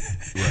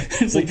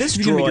 Right. It's like, this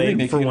droid,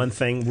 remake, for one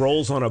thing,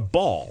 rolls on a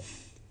ball.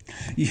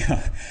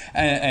 Yeah.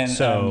 And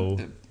so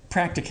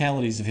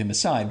practicalities of him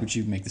aside, which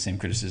you make the same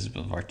criticism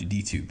of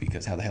R2-D2,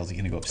 because how the hell is he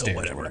going to go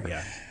upstairs or whatever.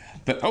 Yeah.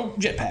 But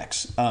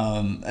jetpacks.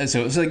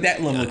 So it's like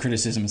that level of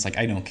criticism. It's like,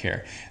 I don't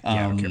care. I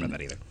don't care about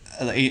that either.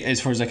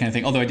 As far as that kind of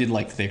thing. Although I did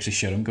like that they actually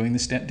showed him going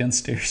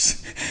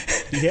downstairs.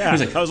 Yeah.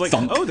 I was like,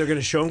 they're going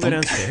to show him go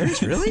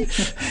downstairs? Really? I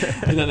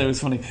thought that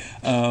was funny.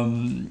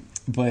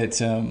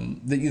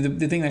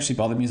 the thing that actually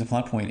bothered me as a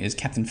plot point is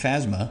Captain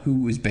Phasma,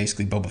 who is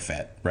basically Boba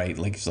Fett, right?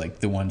 Like, it's like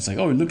the one that's like,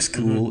 oh, it looks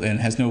cool and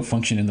has no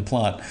function in the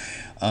plot,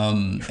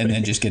 and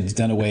then just gets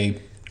done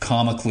away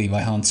comically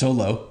by Han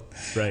Solo.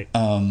 Right.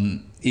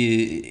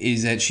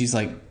 Is that she's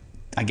like,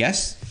 I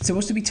guess,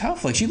 supposed to be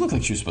tough. Like, she looked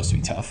like she was supposed to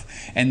be tough.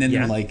 And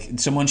then, like,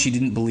 someone she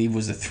didn't believe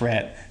was a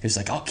threat is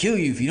like, I'll kill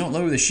you if you don't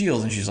lower the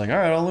shields. And she's like, all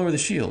right, I'll lower the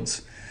shields.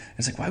 And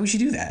it's like, why would she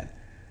do that?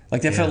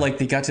 Like, that felt like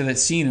they got to that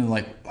scene and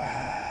like,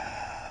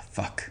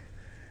 fuck.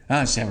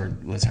 Let's have her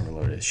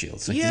lower the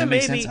shields. Like, does that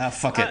make sense?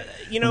 Fuck it.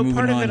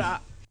 Part of it,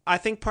 I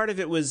think part of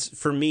it was,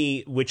 for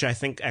me, which I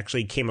think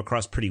actually came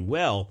across pretty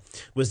well,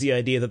 was the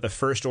idea that the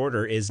First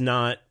Order is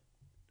not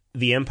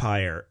the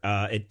Empire.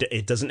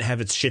 It doesn't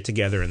have its shit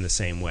together in the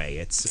same way.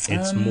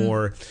 It's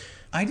more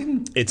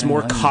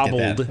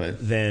cobbled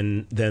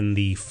than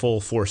the full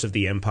force of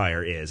the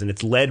Empire is, and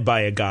it's led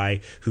by a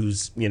guy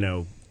who's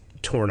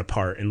torn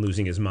apart and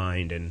losing his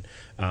mind, and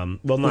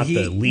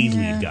the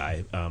lead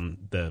guy,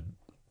 the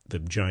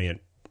giant.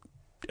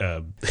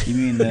 You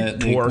mean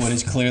the what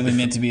is clearly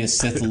meant to be a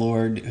Sith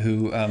Lord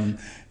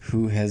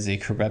who has a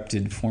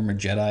corrupted former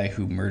Jedi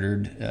who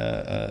murdered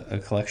a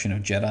collection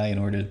of Jedi in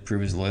order to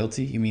prove his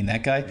loyalty? You mean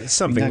that guy?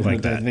 Something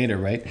like that. Darth Vader,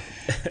 right?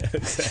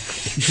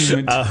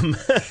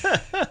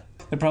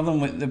 The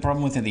problem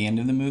with at the end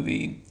of the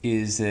movie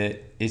is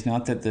that it's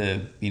not that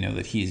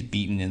that he is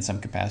beaten in some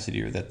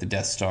capacity, or that the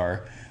Death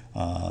Star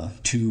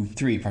Death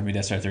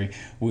Star 3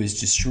 was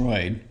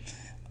destroyed.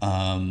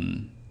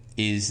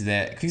 Is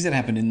that because that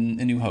happened in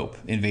A New Hope?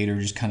 Vader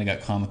just kind of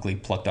got comically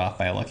plucked off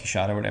by a lucky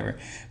shot or whatever.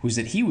 Was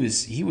that he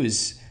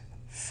was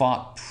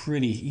fought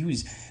pretty.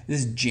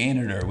 This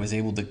janitor was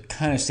able to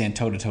kind of stand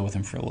toe to toe with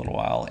him for a little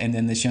while, and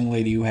then this young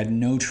lady who had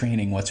no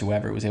training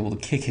whatsoever was able to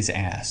kick his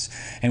ass,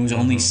 and was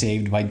only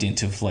saved by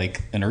dint of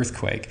like an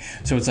earthquake.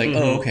 So it's like,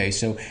 oh, okay.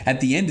 So at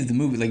the end of the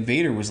movie, like,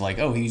 Vader was like,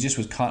 oh, he just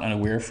was caught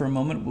unaware for a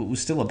moment, but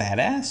was still a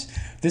badass.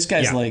 This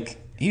guy's like,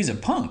 he's a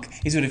punk,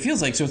 is what it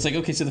feels like. So it's like,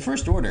 okay, so the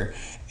First Order,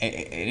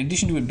 in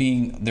addition to it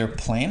being their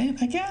planet,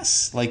 I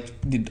guess, like,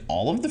 did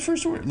all of the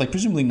First Order, like,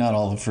 presumably not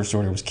all of the First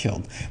Order was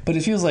killed, but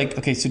it feels like,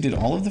 okay, so did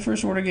all of the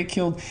First Order get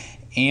killed,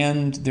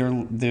 and their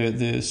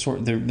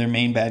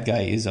main bad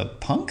guy is a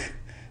punk?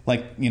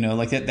 Like,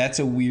 like that's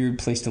a weird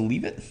place to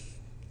leave it.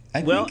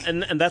 I think.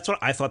 And that's what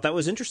I thought. That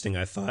was interesting.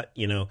 I thought,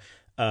 if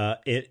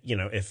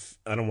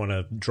I don't want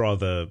to draw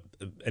the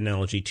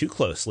analogy too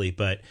closely,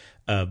 but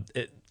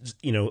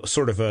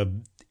sort of a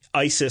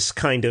ISIS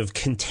kind of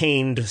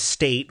contained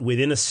state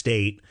within a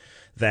state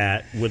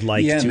that would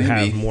like to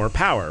have more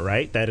power,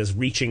 right? That is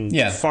reaching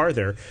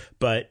farther,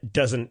 but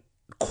doesn't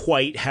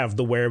quite have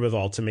the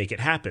wherewithal to make it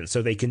happen.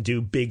 So they can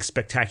do big,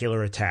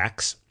 spectacular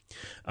attacks.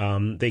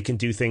 They can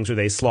do things where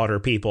they slaughter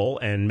people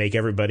and make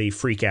everybody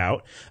freak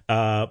out.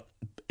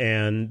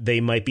 And they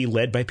might be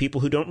led by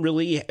people who don't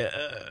really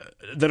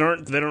they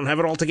don't have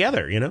it all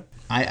together,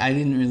 I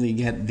didn't really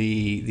get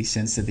the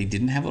sense that they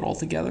didn't have it all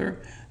together,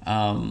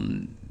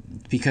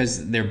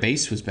 because their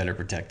base was better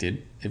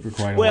protected. It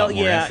required a lot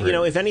more effort.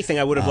 If anything,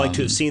 I would have liked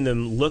to have seen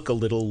them look a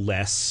little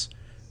less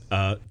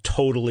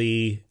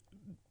totally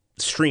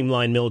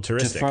streamlined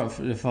militaristic.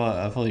 To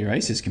follow your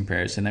ISIS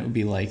comparison, that would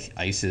be like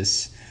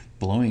ISIS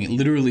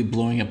literally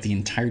blowing up the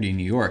entirety of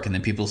New York, and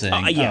then people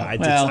saying, they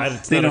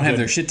don't have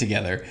their shit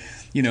together.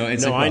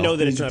 It's I know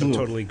that it's not a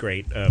totally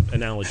great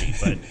analogy,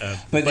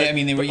 but I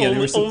mean, they were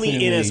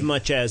only in as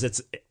much as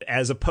it's,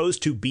 as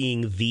opposed to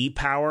being the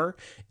power,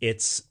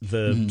 it's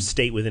the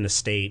state within a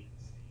state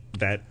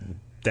that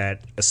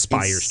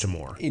aspires to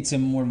more. It's a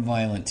more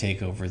violent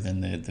takeover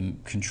than the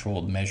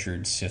controlled,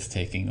 measured Sith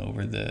taking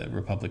over the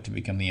Republic to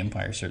become the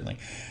Empire. Certainly,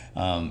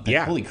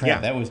 holy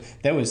crap, that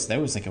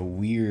was like a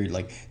weird,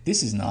 like,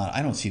 this is not.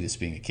 I don't see this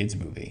being a kids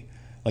movie.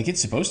 Like,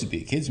 it's supposed to be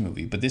a kids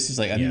movie, but this is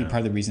like, I think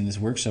part of the reason this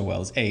works so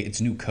well is it's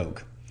new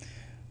Coke.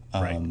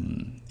 Right.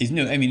 It's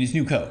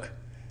new Coke,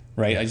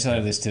 right? I just thought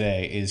of this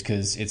today is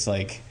because it's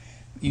like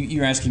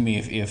you're asking me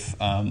if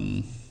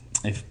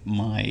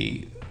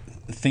my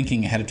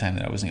thinking ahead of time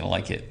that I wasn't gonna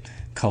like it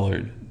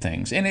colored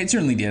things, and it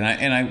certainly did.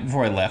 And I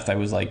before I left, I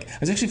was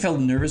actually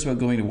felt nervous about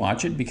going to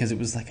watch it because it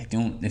was like I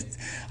don't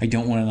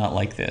want to not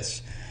like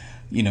this,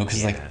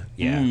 because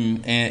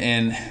and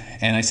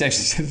I actually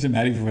said to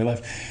Maddie before I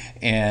left.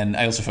 And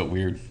I also felt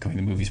weird going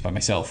to movies by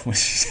myself when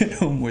she's at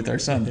home with our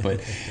son. But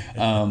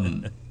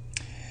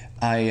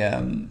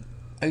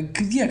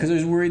because I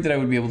was worried that I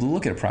would be able to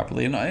look at it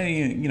properly. And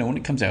when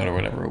it comes out or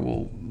whatever,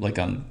 we'll, like,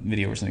 on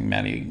video or something,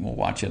 Maddie will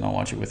watch it and I'll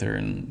watch it with her.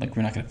 And, like,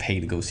 we're not going to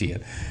pay to go see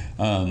it.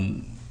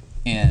 And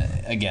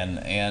then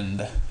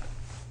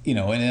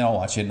I'll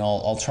watch it and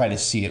I'll try to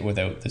see it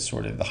without the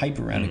sort of the hype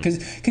around it.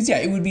 Because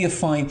it would be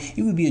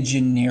a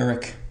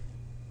generic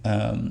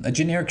a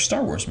generic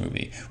Star Wars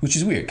movie, which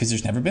is weird because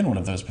there's never been one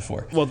of those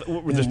before. Well,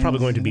 there's probably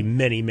going to be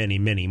many, many,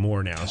 many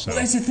more now. So well,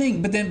 that's the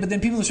thing. But then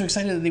people are so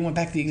excited that they went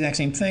back to the exact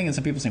same thing, and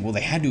some people saying, well,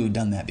 they had to have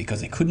done that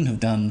because they couldn't have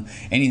done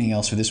anything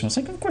else for this one. It's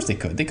like, of course they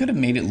could. They could have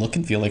made it look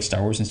and feel like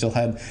Star Wars and still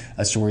had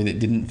a story that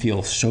didn't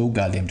feel so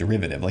goddamn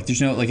derivative. Like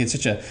there's no like it's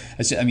such a.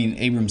 I mean,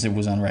 Abrams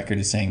was on record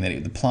as saying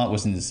that the plot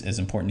wasn't as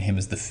important to him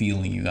as the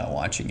feeling you got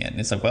watching it. And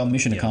it's like, well,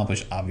 mission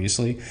accomplished,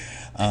 obviously.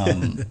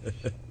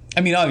 I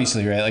mean,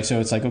 obviously, right? Like,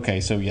 so it's like,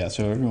 okay, so yeah,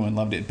 so everyone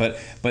loved it, but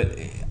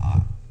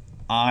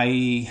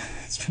I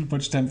spent a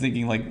bunch of time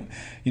thinking, like,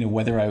 you know,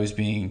 whether I was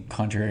being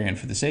contrarian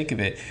for the sake of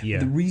it. Yeah.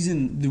 The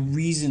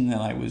reason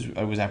that I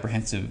was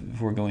apprehensive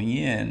before going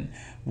in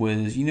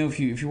was, you know, if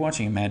you're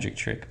watching a magic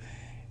trick,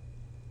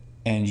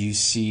 and you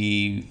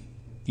see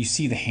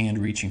the hand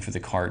reaching for the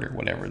card or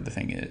whatever the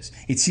thing is,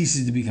 it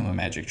ceases to become a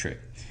magic trick.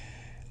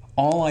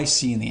 All I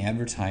see in the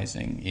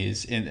advertising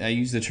is, and I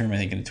use the term I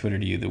think in Twitter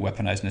to you, the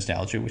weaponized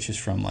nostalgia, which is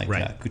from like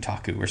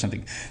Kotaku or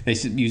something. They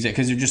use it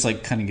because they're just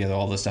like cutting together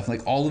all this stuff,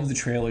 like all of the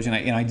trailers. And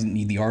I didn't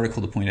need the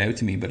article to point it out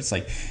to me, but it's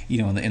like, you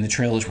know, in the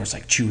trailers where it's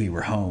like Chewie,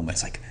 we're home.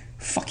 It's like,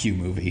 fuck you,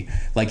 movie.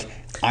 Like,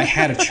 I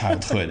had a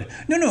childhood.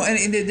 No,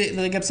 and it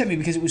like upset me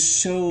because it was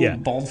so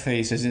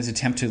bald-faced as in its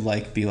attempt to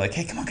like be like,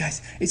 hey, come on,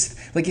 guys, it's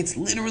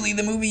literally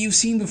the movie you've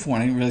seen before,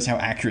 and I didn't realize how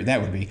accurate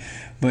that would be.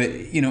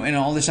 But you know, and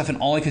all this stuff, and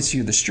all I could see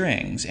are the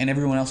strings, and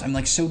everyone else. I'm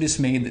like so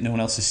dismayed that no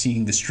one else is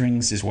seeing the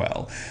strings as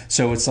well.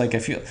 So it's like I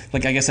feel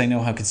like I guess I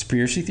know how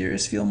conspiracy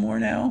theorists feel more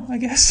now. I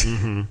guess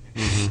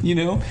you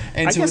know,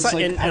 and I so guess it's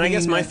like, I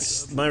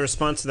guess my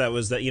response to that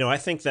was that, you know, I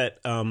think that.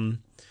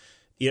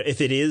 You know,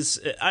 if it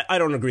is, I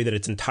don't agree that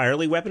it's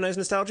entirely weaponized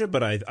nostalgia,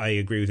 but I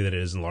agree that it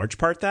is in large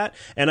part that,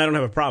 and I don't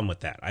have a problem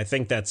with that. I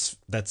think that's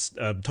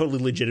a totally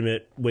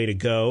legitimate way to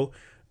go.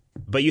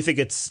 But you think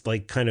it's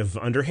like kind of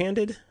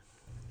underhanded?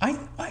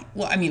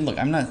 Well, I mean, look,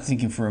 I'm not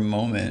thinking for a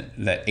moment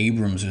that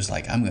Abrams was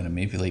like, I'm going to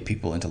manipulate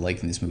people into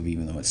liking this movie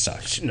even though it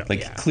sucks. No,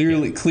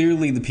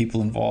 clearly the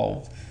people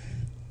involved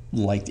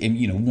liked, and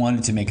you know,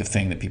 wanted to make a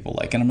thing that people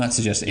like, and I'm not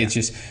suggesting it's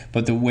just,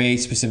 but the way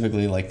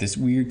specifically like this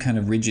weird kind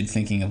of rigid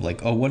thinking of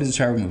like, oh, what is a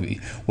Star Wars movie?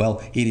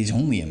 Well, it is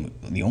only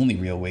the only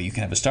real way you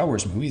can have a Star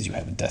Wars movie is you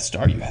have a Death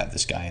Star, you have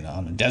this guy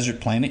on a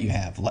desert planet, you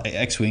have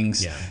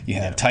X-wings, you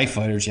have TIE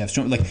fighters, you have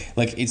storm, like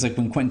it's like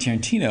when Quentin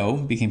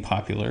Tarantino became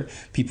popular,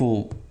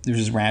 there's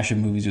this rash of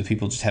movies with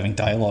people just having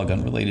dialogue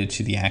unrelated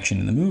to the action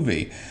in the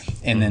movie,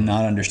 and then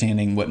not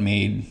understanding what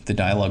made the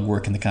dialogue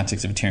work in the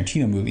context of a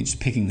Tarantino movie, just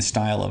picking the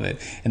style of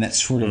it, and that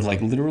sort of like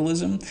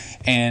literalism,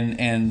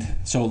 and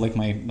so like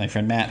my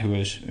friend Matt, who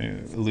was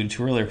alluded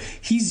to earlier,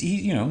 he's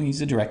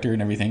a director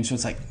and everything, so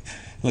it's like,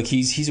 look,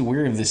 he's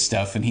aware of this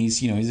stuff, and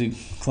he's a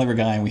clever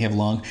guy, and we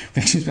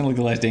actually spent like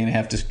the last day and a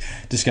half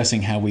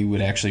discussing how we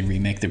would actually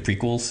remake the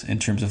prequels in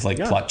terms of like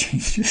plot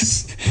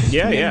changes. We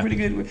have a pretty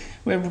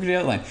good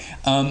outline.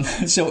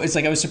 So it's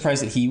like I was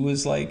surprised that he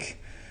was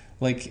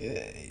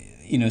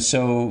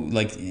so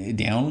like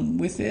down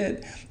with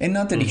it, and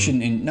not that he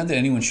shouldn't, not that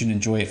anyone shouldn't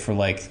enjoy it for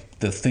like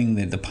the thing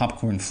that the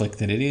popcorn flick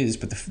that it is,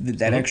 but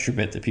that extra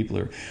bit that people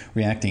are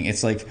reacting.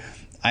 It's like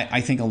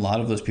I think a lot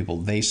of those people,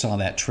 they saw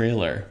that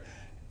trailer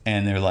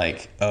and they're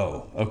like,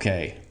 oh,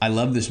 okay, I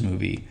love this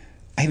movie.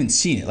 I haven't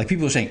seen it. Like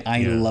people are saying,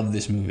 I love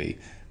this movie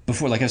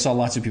before. Like I saw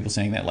lots of people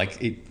saying that, like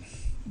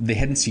they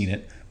hadn't seen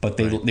it, but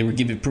they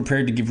were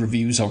prepared to give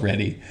reviews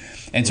already.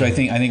 And so I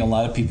think a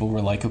lot of people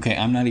were like, okay,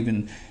 I'm not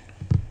even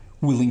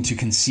willing to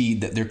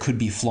concede that there could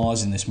be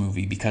flaws in this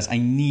movie because I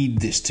need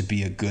this to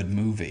be a good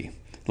movie.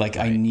 Like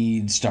I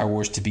need Star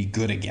Wars to be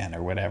good again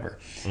or whatever,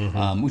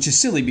 which is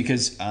silly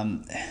because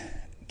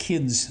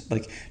kids,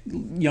 like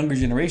younger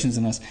generations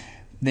than us,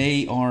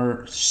 they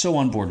are so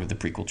on board with the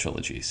prequel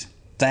trilogies.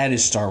 That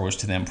is Star Wars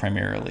to them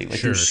primarily. Like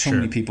there's so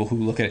many people who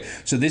look at it.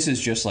 So this is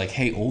just like,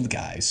 hey, old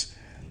guys,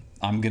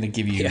 I'm gonna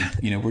give you,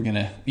 you're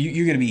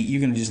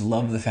gonna just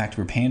love the fact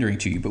we're pandering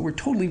to you, but we're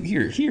totally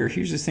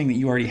here's this thing that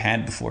you already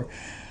had before.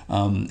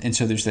 And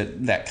so there's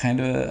that kind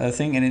of a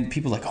thing, and then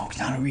people are like, oh, it's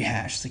not a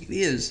rehash. It's like, it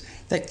is.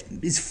 That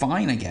is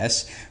fine, I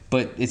guess,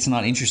 but it's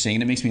not interesting,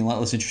 and it makes me a lot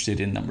less interested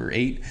in number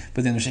 8.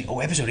 But then they're saying, oh,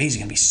 episode 8 is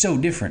going to be so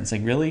different. It's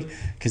like, really?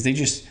 Because they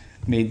just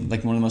made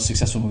like one of the most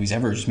successful movies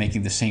ever, just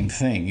making the same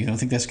thing. You don't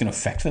think that's going to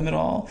affect them at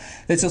all?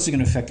 That's also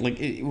going to affect,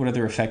 like, what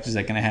other effect is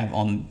that going to have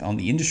on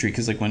the industry?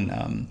 Because like when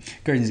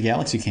Guardians of the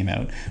Galaxy came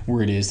out,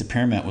 where it is, the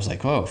Paramount was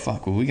like, oh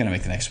fuck, well we got to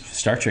make the next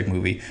Star Trek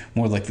movie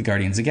more like the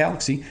Guardians of the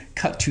Galaxy.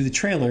 Cut to the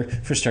trailer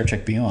for Star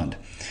Trek Beyond.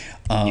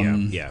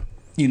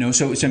 You know,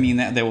 so I mean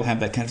that will have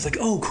that kind of like,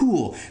 oh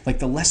cool, like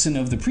the lesson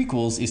of the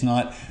prequels is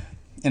not.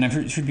 And I've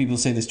heard people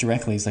say this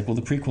directly. It's like, well,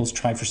 the prequels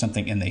tried for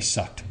something and they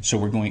sucked. So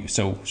we're going.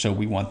 So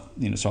we want,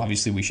 so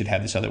obviously we should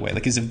have this other way.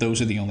 Like as if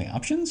those are the only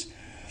options.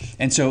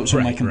 And so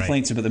my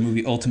complaints about the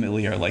movie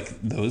ultimately are like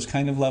those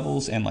kind of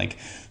levels and like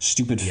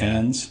stupid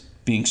fans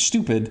being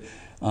stupid.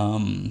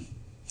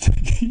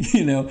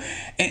 you know,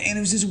 and it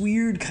was this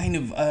weird kind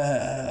of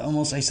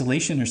almost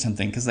isolation or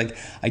something, because like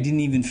I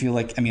didn't even feel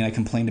like, I mean, I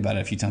complained about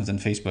it a few times on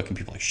Facebook and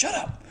people were like, shut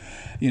up,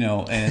 you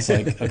know, and it's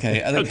like,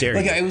 okay, How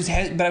dare you?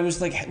 I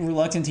was like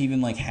reluctant to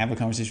even like have a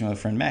conversation with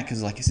a friend Matt,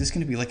 because like, is this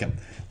going to be like a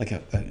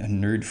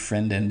nerd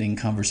friend ending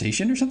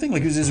conversation or something?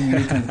 Like, it was this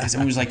weird kind of, because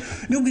everyone was like,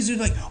 no, because they're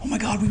like, oh my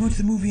god, we went to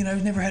the movie and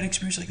I've never had an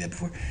experience like that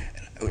before.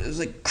 I was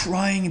like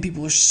crying and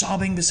people were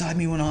sobbing beside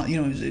me when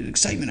you know, it was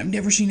excitement. I've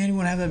never seen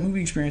anyone have that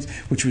movie experience,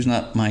 which was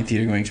not my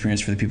theater going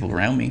experience for the people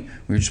around me.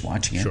 We were just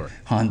watching it. Sure.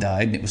 Han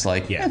died and it was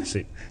like,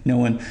 no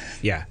one.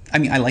 Yeah. I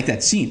mean, I like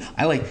that scene.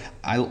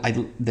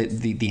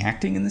 The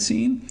acting in the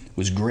scene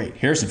was great.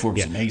 Harrison Ford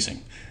was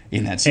amazing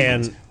in that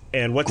scene.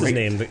 And what's his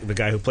name? The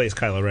guy who plays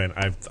Kylo Ren.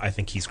 I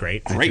think he's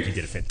great. I think he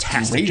did a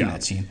fantastic job in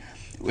that scene.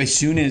 As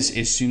soon as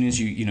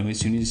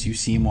you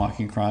see him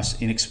walking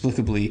across,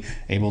 inexplicably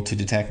able to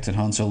detect that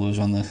Han Solo is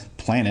on the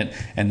planet,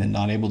 and then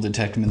not able to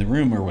detect him in the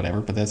room or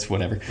whatever, but that's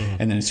whatever. Mm-hmm.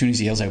 And then as soon as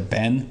he yells out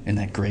Ben in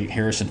that great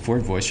Harrison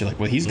Ford voice, you're like,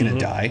 well, he's going to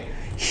die.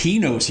 He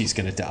knows he's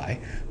going to die,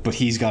 but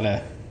he's got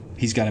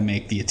to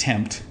make the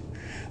attempt.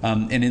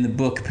 And in the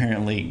book,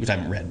 apparently, which I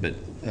haven't read, but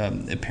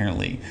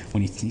apparently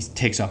when he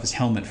takes off his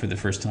helmet for the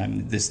first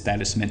time,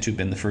 that is meant to have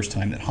been the first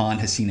time that Han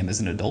has seen him as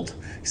an adult,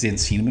 because he hadn't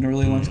seen him in a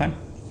really long time.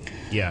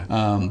 Yeah.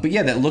 But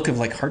yeah, that look of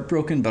like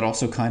heartbroken, but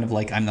also kind of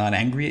like I'm not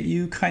angry at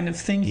you kind of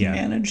thing he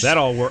managed. That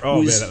all worked.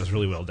 Oh, man, that was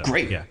really well done.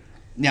 Great. Yeah.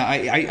 Now,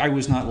 I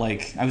was not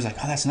like, I was like,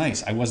 oh, that's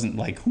nice. I wasn't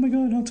like, oh my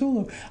God, Han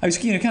Solo. I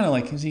was, you know, kind of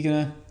like, is he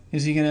gonna,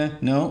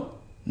 no,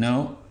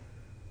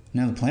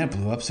 the planet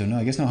blew up, so no,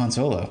 I guess no Han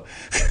Solo.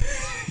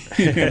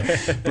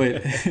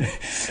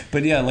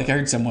 but yeah, like I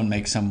heard someone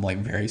make some like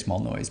very small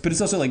noise, but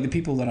it's also like the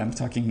people that I'm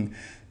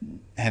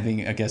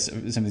having, I guess, some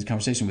of these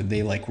conversations with,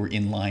 they like were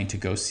in line to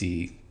go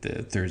see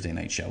the Thursday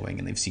night showing,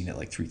 and they've seen it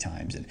like 3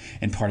 times,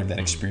 and part of that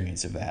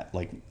experience of that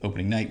like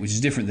opening night, which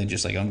is different than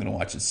just like I'm going to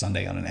watch it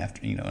Sunday on an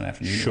afternoon.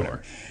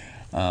 Sure.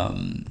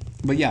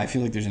 But yeah, I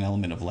feel like there's an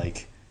element of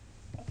like,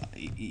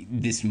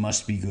 this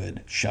must be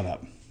good. Shut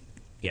up.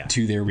 Yeah.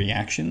 To their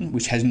reaction,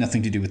 which has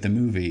nothing to do with the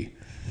movie.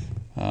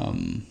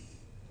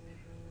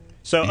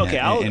 So okay,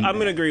 I'm going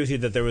to agree with you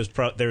that there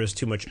was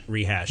too much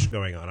rehash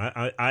going on.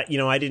 I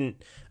didn't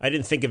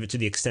think of it to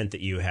the extent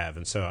that you have,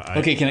 and so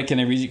okay. Can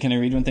I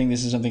read one thing?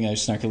 This is something I've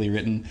snarkily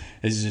written.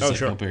 This is just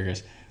sure. a couple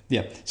paragraphs.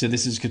 Yeah, so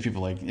this is because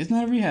people are like, it's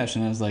not a rehash.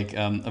 And I was like,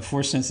 a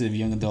force-sensitive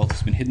young adult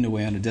who's been hidden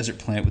away on a desert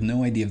planet with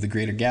no idea of the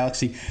greater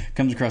galaxy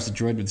comes across a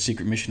droid with a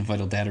secret mission of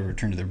vital data to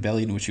return to the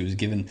rebellion, which he was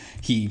given,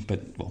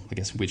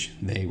 which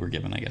they were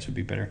given, I guess would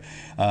be better,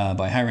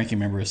 by a high-ranking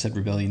member of said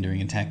rebellion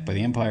during an attack by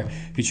the Empire,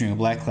 featuring a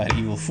black-clad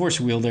evil force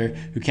wielder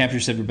who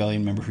captures said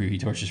rebellion member who he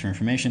tortures for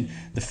information.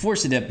 The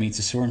Force Adept meets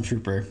a former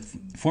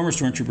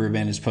stormtrooper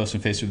abandoned his post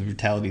when faced with the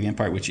brutality of the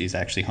Empire, which is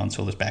actually Han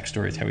Solo's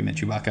backstory. It's how he met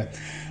Chewbacca,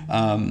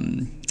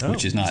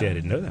 which is not... See, I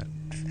didn't know that.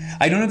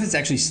 I don't know if it's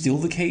actually still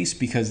the case,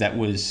 because that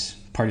was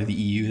part of the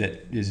EU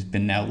that has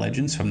been now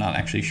legend, so I'm not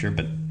actually sure,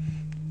 but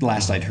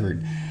last I'd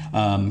heard.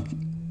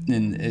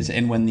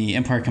 And when the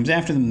Empire comes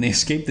after them, they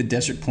escape the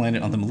desert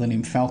planet on the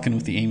Millennium Falcon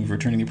with the aim of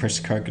returning the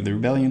precious cargo to the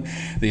rebellion.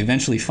 They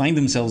eventually find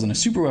themselves in a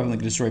superweapon that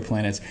can destroy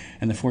planets,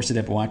 and the Force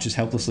Adept watches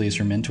helplessly as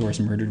her mentor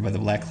is murdered by the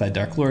black-clad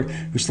Dark Lord,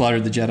 who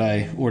slaughtered the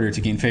Jedi Order to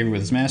gain favor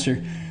with his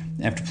master.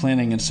 After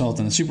planning an assault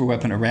on the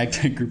superweapon, a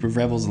ragtag group of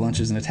rebels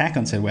launches an attack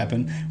on said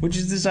weapon, which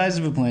is the size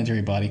of a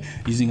planetary body,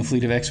 using a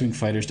fleet of X-Wing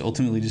fighters to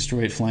ultimately destroy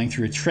it, flying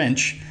through a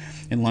trench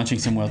and launching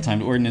some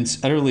well-timed ordnance,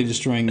 utterly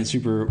destroying the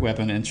super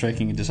weapon and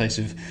striking a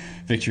decisive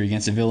victory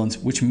against the villains.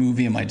 Which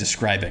movie am I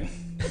describing?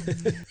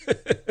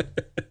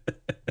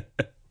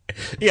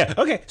 Yeah,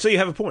 okay, so you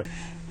have a point.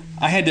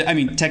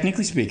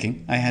 Technically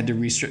speaking, I had to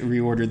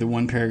reorder the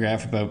one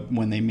paragraph about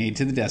when they made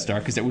to the Death Star,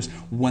 because that was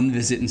one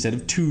visit instead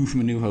of 2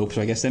 from A New Hope,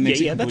 so I guess that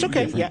makes it that's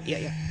okay. different.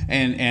 Yeah.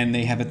 And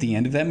they have at the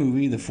end of that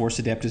movie, the Force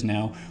Adept is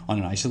now on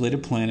an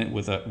isolated planet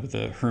with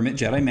a hermit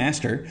Jedi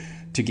Master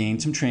to gain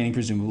some training,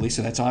 presumably,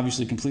 so that's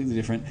obviously completely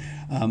different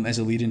as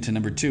a lead into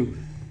number 2.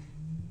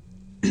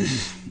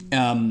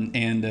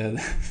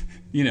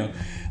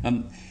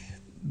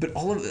 But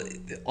all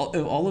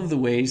of the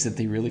ways that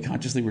they really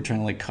consciously were trying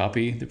to like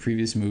copy the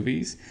previous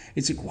movies,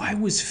 it's like, why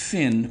was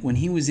Finn, when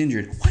he was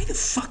injured, why the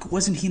fuck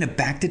wasn't he in a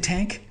bacta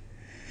tank?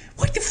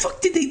 Why the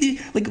fuck did they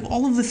like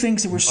all of the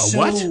things that were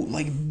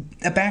like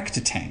a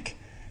bacta tank?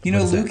 You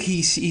know, Luke,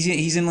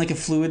 he's in like a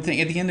fluid thing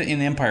at the end in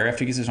Empire after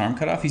he gets his arm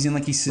cut off. He's in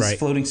like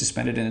floating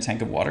suspended in a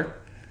tank of water.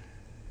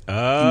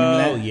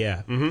 Oh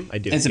yeah, I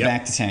do. It's a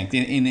bacta tank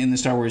in the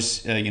Star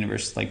Wars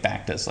universe. Like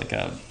bacta's like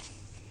a.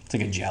 It's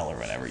like a gel or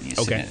whatever, and you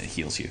sit in it, it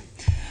heals you.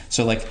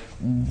 So, like,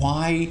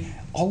 why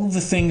all of the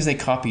things they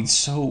copied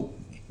so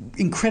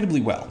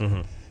incredibly well?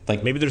 Mm-hmm.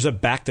 Like maybe there's a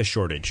Bacta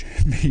shortage.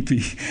 Maybe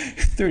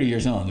 30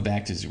 years on the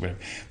Bactas or whatever.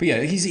 But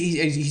yeah,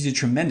 he's a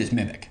tremendous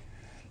mimic.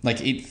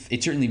 Like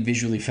it certainly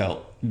visually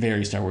felt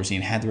very Star Warsy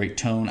and had the right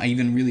tone. I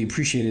even really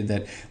appreciated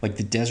that like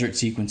the desert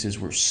sequences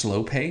were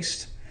slow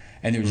paced,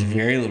 and there was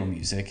very little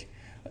music.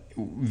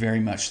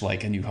 Very much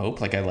like A New Hope.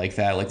 Like I like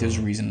that. Like there's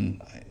a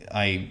reason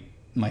I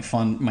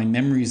my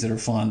memories that are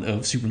fond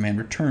of Superman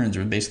Returns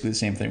are basically the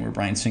same thing, where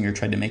Bryan Singer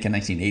tried to make a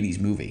 1980s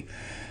movie.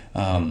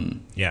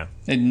 And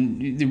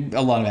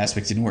a lot of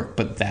aspects didn't work,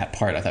 but that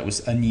part I thought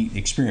was a neat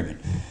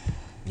experiment.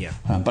 Yeah.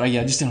 But I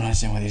just don't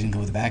understand why they didn't go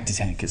with the back to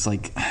tank. It's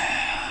like,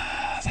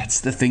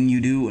 that's the thing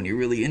you do when you're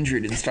really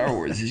injured in Star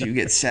Wars, is you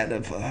get set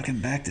up fucking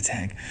back to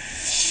tank.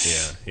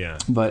 Yeah.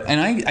 But, and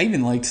I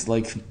even liked,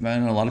 like, I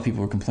know a lot of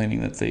people were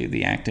complaining that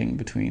the acting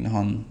between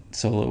Han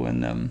Solo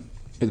and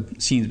the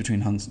scenes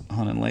between Han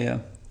and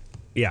Leia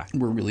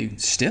were really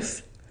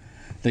stiff.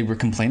 They were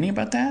complaining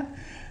about that.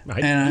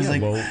 I was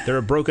like, well, they're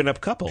a broken up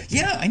couple.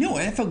 Yeah, I know.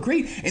 It felt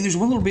great. And there's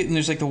one little bit, and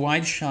there's like the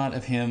wide shot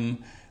of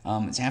him.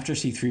 It's after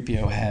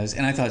C-3PO has,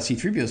 and I thought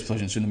C-3PO's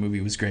presence in the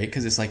movie was great,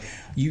 because it's like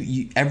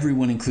you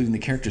everyone, including the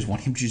characters,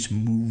 want him to just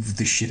move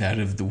the shit out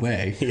of the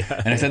way.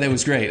 And I thought that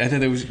was great. I thought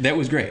that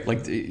was great.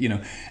 Like, you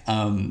know,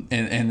 and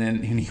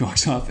then he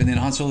walks off, and then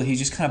Han Solo, he's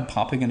just kind of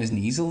popping on his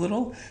knees a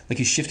little, like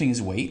he's shifting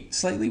his weight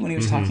slightly when he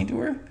was talking to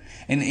her.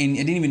 And I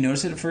didn't even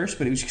notice it at first,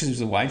 but it was because it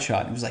was a wide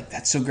shot. It was like,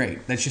 that's so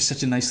great. That's just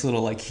such a nice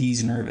little, like,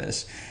 he's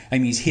nervous. I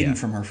mean, he's hidden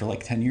from her for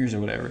like 10 years or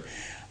whatever.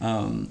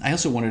 I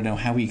also wanted to know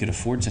how he could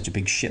afford such a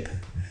big ship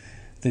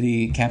that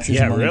he captures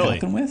the Millennium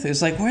Falcon with.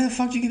 It's like, where the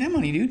fuck did you get that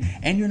money, dude?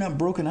 And you're not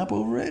broken up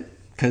over it?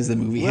 Because the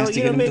movie has to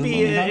get him to the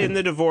Millennium Falcon. In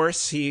the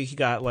divorce, he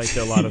got like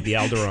a lot of the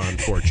Alderaan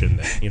fortune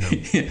that, you know.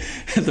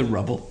 The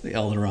rubble, the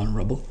Alderaan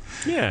rubble.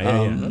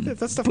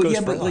 That stuff goes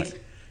for a lot.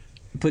 Like,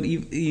 but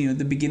you know,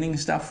 the beginning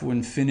stuff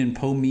when Finn and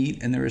Poe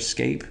meet and their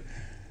escape,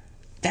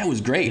 that was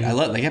great. I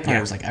love, like, that part.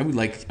 I was like, I would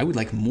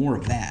like more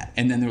of that.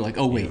 And then they're like,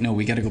 oh wait, no,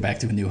 we got to go back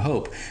to A New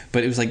Hope.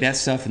 But it was like that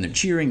stuff, and they're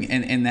cheering,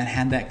 and that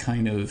had that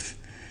kind of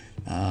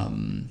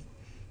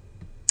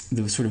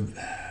the sort of,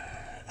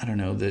 I don't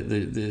know,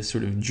 the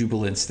sort of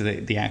jubilance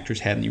that the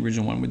actors had in the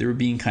original one, where they were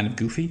being kind of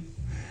goofy,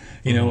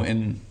 you know,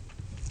 and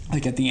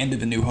like at the end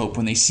of A New Hope,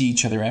 when they see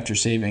each other after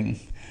saving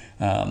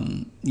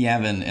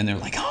Yavin, and they're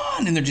like,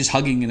 Han, and they're just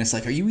hugging, and it's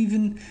like, are you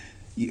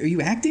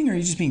acting, or are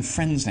you just being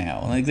friends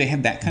now? Like, they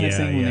have that kind of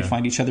thing when they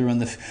find each other on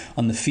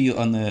the field,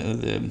 on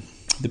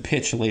the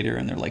pitch later,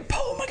 and they're like,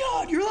 oh my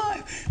God, you're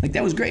alive! Like,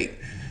 that was great.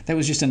 That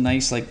was just a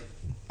nice, like,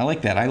 I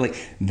like that. I like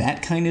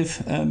that kind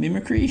of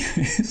mimicry.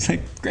 It's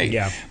like, great.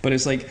 Yeah. But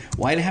it's like,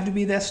 why'd it have to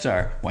be Death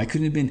Star? Why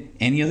couldn't it have been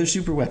any other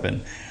super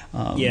weapon?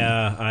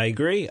 I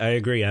agree. I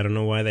don't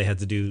know why they had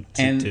to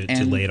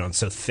lay it on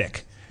so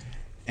thick.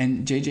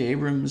 And J.J.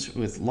 Abrams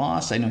with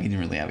Lost, I know he didn't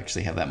really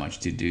actually have that much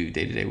to do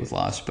day-to-day with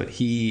Lost, but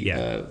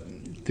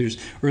there's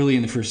early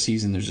in the first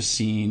season, there's a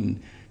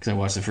scene, because I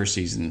watched the first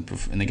season,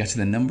 and they got to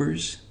the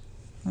numbers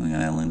on the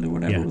island or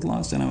whatever with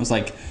Lost, and I was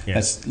like,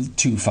 that's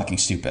too fucking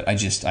stupid. I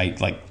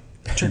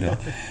turned it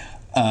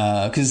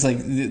off. Because like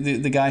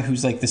the guy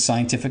who's like the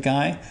scientific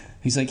guy,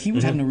 he's like, he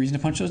would have no reason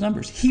to punch those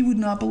numbers. He would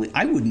not believe.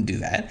 I wouldn't do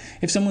that.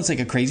 If someone's like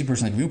a crazy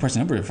person, like, if we press the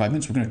number in 5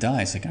 minutes, we're going to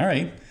die. It's like, all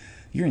right,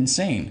 you're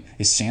insane.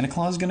 Is Santa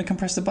Claus going to come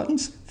press the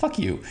buttons? Fuck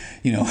you.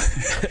 You know,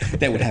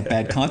 that would have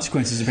bad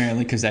consequences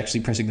apparently, because actually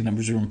pressing the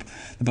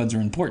buttons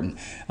are important.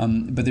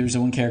 But there's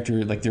one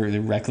character, like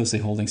they're recklessly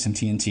holding some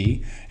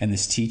TNT, and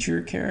this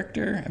teacher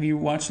character. Have you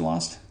watched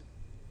Lost?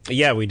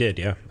 Yeah, we did.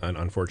 Yeah,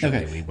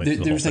 unfortunately, we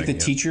went. There's like the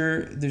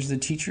teacher. There's the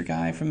teacher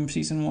guy from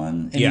season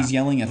 1, and he's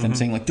yelling at them,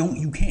 saying like,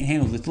 you can't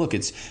handle this. Look,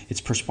 it's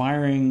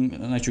perspiring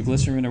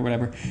nitroglycerin or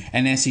whatever."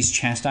 And as he's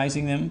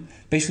chastising them,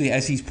 basically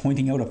as he's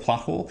pointing out a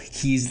plot hole,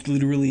 he's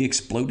literally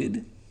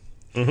exploded.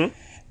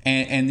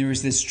 And there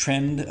was this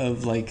trend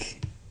of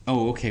like,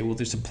 oh, okay, well,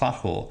 there's a plot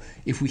hole.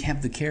 If we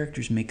have the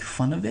characters make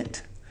fun of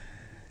it,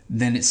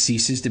 then it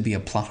ceases to be a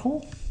plot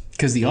hole.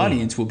 Because the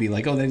audience will be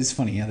like, oh, that is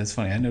funny. Yeah, that's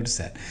funny. I noticed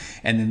that.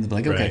 And then they'll be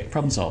like, okay,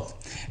 problem solved.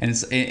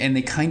 And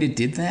they kind of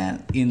did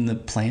that in the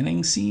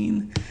planning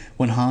scene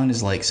when Han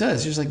is like, so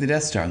it's just like the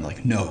Death Star. And they're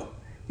like, no,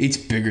 it's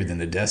bigger than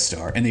the Death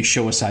Star. And they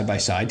show us side by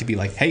side to be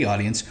like, hey,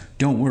 audience,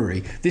 don't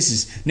worry. This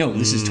is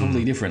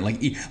totally different.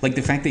 Like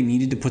the fact they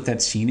needed to put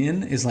that scene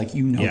in is like,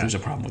 there's a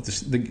problem with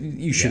this.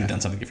 You should have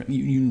done something different.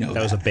 You know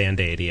that. Was a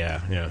Band-Aid,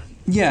 yeah.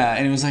 Yeah,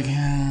 and it was like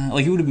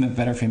it would have been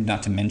better for him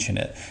not to mention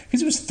it.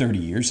 Because it was 30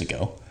 years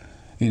ago.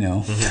 You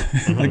know,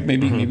 like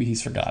maybe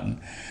he's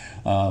forgotten,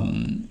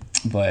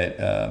 but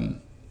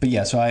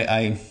yeah. So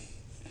I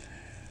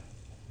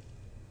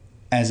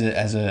as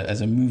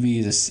a movie,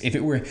 if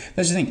it were,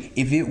 that's the thing.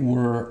 If it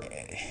were,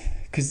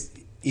 because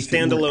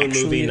standalone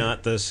movie,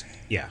 not this.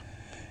 Yeah.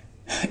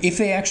 If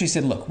they actually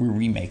said, "Look, we're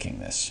remaking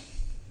this,"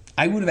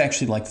 I would have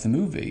actually liked the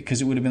movie,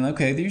 because it would have been,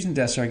 okay, they're using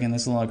Death Star again,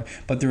 that's a lot,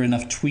 but there are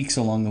enough tweaks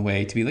along the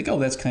way to be like, oh,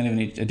 that's kind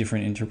of a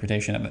different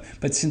interpretation of it.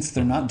 But since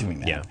they're not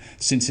doing that,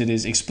 since it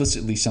is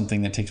explicitly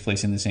something that takes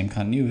place in the same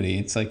continuity,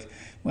 it's like,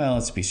 well,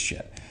 it's a piece of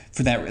shit.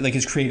 For that, like,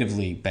 it's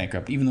creatively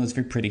bankrupt, even though it's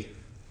very pretty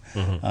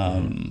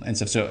and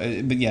stuff. So,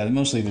 but yeah,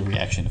 mostly the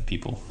reaction of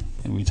people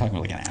And we're talking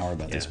like an hour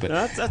about this, but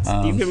that's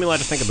you've given me a lot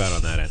to think about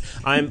on that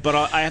end. But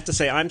I have to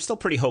say, I'm still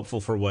pretty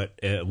hopeful for what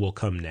will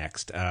come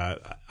next.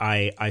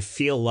 I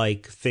feel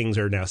like things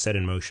are now set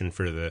in motion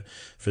for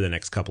the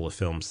next couple of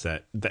films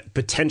that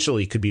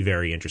potentially could be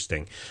very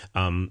interesting.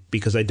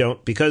 Because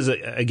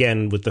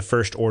again, with the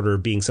First Order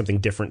being something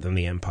different than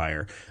the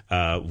Empire,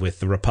 with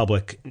the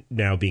Republic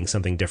now being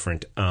something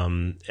different,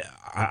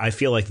 I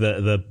feel like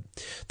the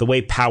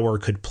way power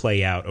could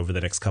play out over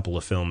the next couple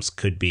of films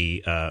could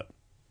be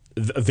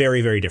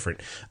very, very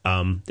different.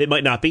 It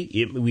might not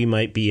be. We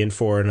might be in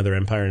for another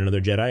Empire and another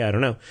Jedi. I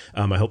don't know.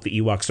 I hope the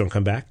Ewoks don't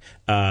come back.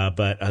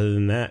 But other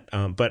than that,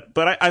 but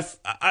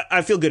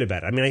I feel good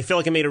about it. I mean, I feel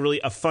like I made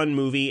a fun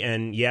movie,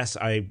 and yes,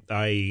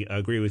 I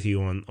agree with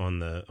you on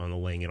the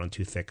laying it on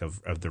too thick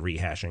of the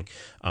rehashing.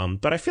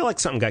 But I feel like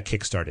something got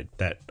kickstarted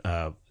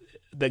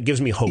that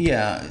gives me hope.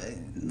 Yeah,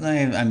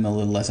 I'm a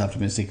little less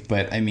optimistic,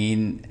 but I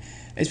mean,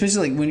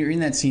 especially like when you're in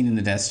that scene in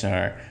the Death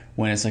Star,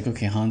 when it's like,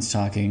 okay, Han's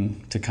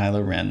talking to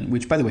Kylo Ren,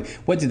 which, by the way,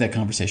 what did that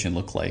conversation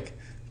look like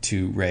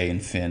to Rey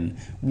and Finn?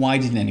 Why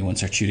didn't anyone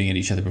start shooting at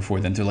each other before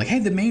then? They're like, hey,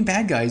 the main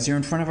bad guy is there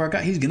in front of our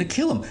guy. He's going to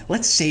kill him.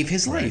 Let's save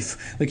his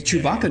life. Like,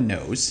 Chewbacca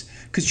knows,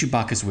 because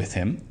Chewbacca's with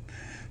him,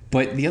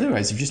 but the other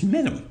guys have just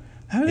met him.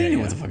 How do they know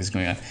what the fuck is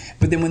going on?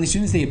 But then as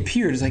soon as they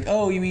appeared, it's like,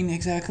 oh, you mean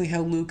exactly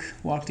how Luke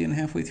walked in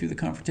halfway through the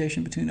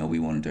confrontation between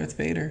Obi-Wan and Darth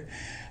Vader?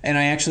 And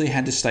I actually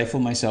had to stifle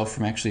myself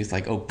from actually, it's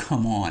like, oh,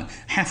 come on,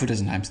 half a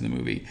dozen times in the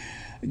movie,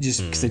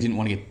 just because I didn't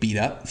want to get beat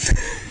up.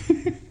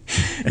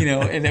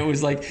 And it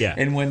was like,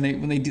 and when they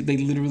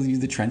literally do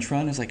the trench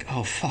run, it's like,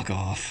 oh, fuck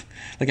off.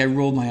 Like, I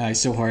rolled my eyes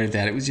so hard at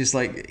that. It was just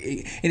like,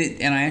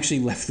 and I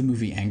actually left the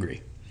movie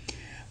angry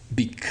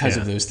because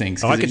of those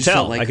things. Oh, I could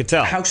tell. I could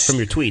tell from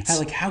your tweets. On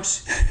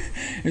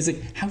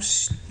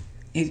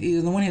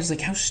the one hand, it's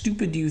like, how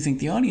stupid do you think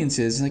the audience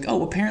is? And like,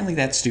 oh, apparently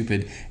that's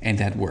stupid, and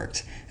that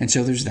worked. And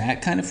so there's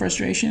that kind of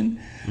frustration.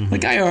 Mm-hmm.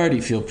 Like, I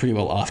already feel pretty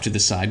well off to the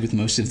side with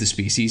most of the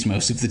species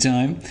most of the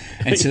time.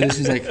 And so this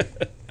is like,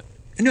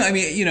 no, I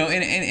mean,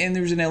 and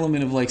there's an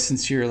element of like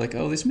sincere, like,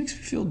 oh, this makes me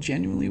feel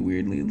genuinely,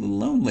 weirdly a little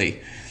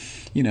lonely.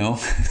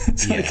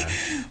 It's like,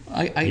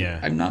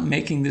 I'm not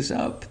making this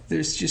up.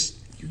 There's just,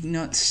 you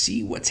not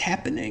see what's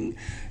happening,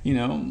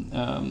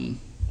 And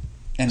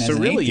so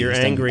really, you're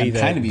angry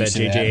that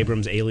J.J.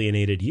 Abrams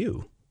alienated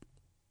you.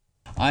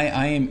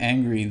 I am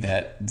angry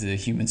that the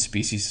human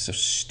species is so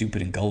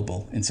stupid and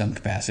gullible in some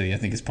capacity. I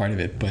think is part of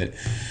it, but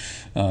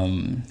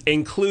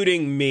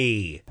including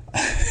me.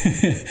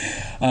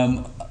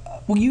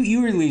 Well,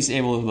 you were at least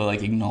able to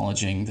like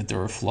acknowledging that there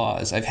were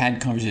flaws. I've had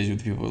conversations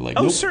with people who are like,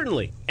 oh, nope.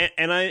 Certainly,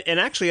 and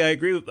actually I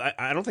agree with.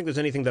 I don't think there's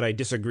anything that I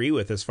disagree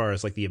with as far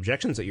as like the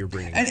objections that you're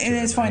bringing. And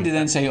it's fine to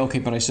then say, okay,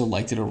 but I still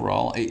liked it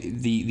overall.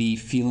 The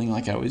feeling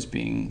like I was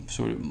being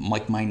sort of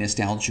like my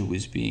nostalgia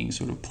was being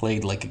sort of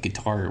played like a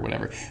guitar or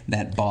whatever,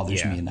 that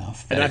bothers me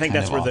enough. And I think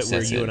that's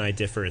where you and I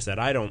differ, is that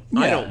I don't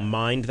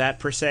mind that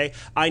per se.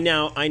 I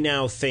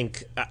now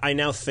think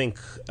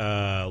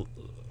how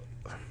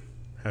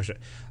should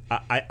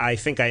I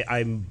think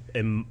I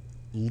am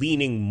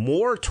leaning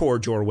more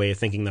towards your way of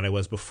thinking than I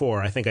was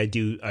before. I think I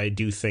do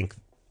think,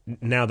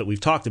 now that we've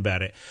talked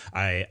about it,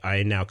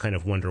 I now kind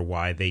of wonder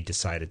why they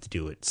decided to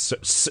do it.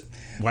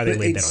 Why they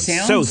laid that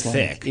on so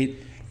thick.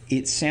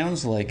 It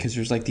sounds like, because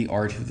there's like the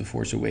art of The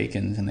Force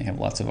Awakens, and they have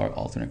lots of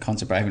alternate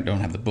concept art. I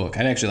don't have the book.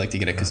 I'd actually like to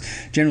get it, because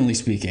generally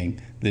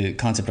speaking, the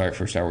concept art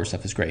for Star Wars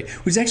stuff is great.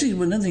 Which is actually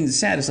another thing that's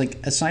sad is, like,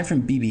 aside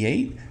from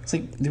BB-8, it's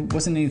like there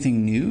wasn't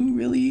anything new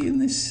really in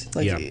this.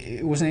 Like,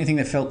 it wasn't anything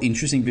that felt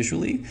interesting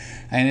visually.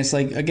 And it's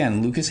like,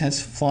 again, Lucas has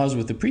flaws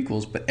with the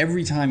prequels, but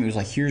every time it was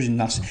like, here's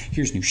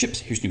new ships,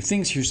 here's new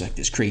things, here's like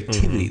this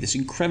creativity, this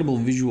incredible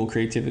visual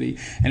creativity.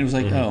 And it was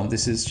like, oh,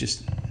 this is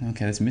just,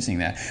 okay, that's missing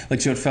that.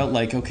 Like, so it felt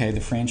like, okay,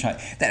 the franchise,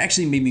 that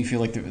actually made me feel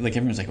like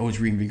everyone's like, oh, it's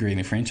reinvigorating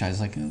the franchise.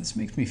 Like, oh, this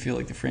makes me feel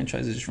like the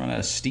franchise has just run out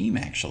of steam,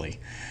 actually.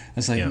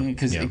 It's like,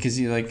 because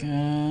you're like,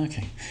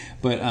 okay.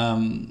 But,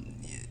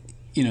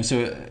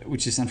 so,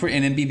 which is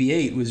unfortunate. And then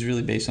BB-8 was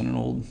really based on an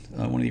old,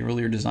 one of the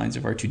earlier designs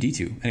of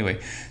R2-D2. Anyway,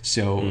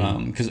 so,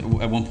 because at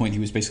one point he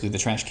was basically the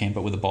trash can,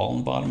 but with a ball on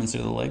the bottom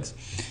instead of the legs.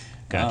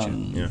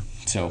 Gotcha,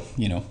 So,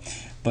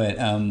 but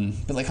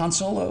like Han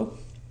Solo,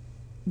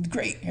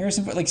 great.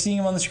 Harrison, like seeing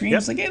him on the screen,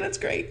 it's like, yeah, that's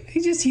great. He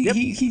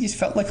just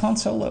felt like Han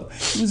Solo.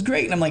 It was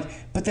great. And I'm like,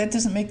 but that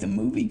doesn't make the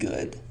movie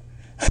good.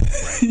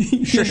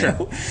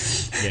 Sure.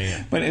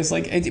 Yeah. But it's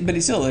like, but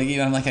it's still like,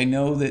 I'm like, I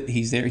know that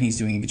he's there and he's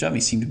doing a good job. He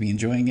seemed to be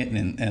enjoying it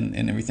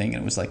and everything.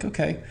 And it was like,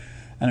 okay.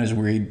 And I was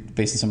worried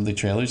based on some of the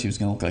trailers he was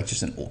going to look like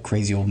just an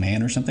crazy old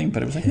man or something.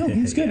 But it was like, no,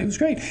 he was good. It was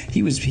great.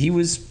 He was,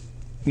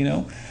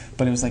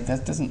 but it was like,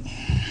 that doesn't.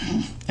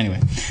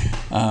 Anyway.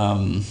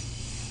 I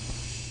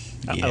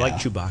like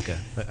Chewbacca.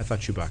 I thought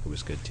Chewbacca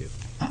was good too.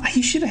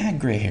 He should have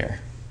had gray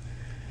hair.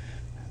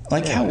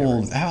 Like, how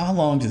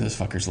long do those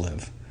fuckers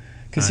live?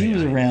 Because he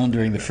was around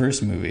during the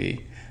first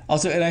movie.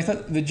 Also, and I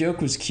thought the joke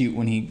was cute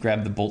when he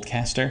grabbed the bolt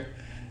caster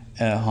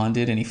Han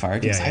did, and he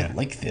fired. He's Yeah, I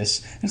like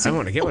this. I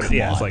want to get one.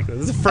 Yeah, it's like, this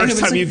is the first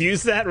time you've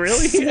used that,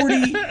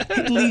 really?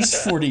 At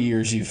least 40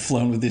 years you've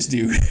flown with this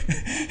dude.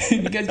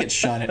 You guys get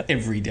shot at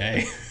every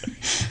day.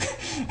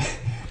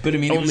 But I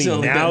mean, only it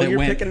was now you're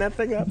picking that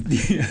thing up?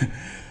 Yeah.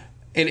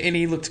 And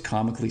he looked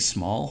comically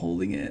small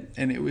holding it,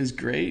 and it was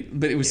great.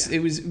 But it was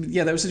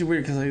that was such a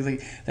weird, because I was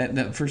like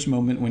that first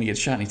moment when he gets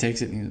shot and he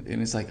takes it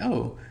and it's like,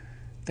 oh,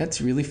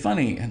 that's really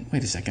funny. And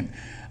wait a second,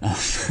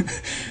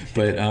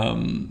 but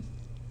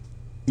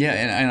yeah,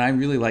 and I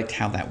really liked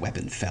how that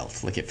weapon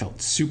felt. Like, it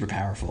felt super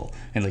powerful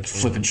and like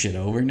flipping shit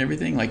over and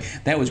everything. Like,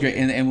 that was great.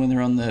 And when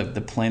they're on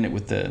the planet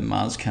with the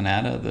Maz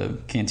Kanata, the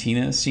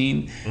cantina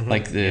scene,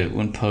 like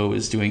when Poe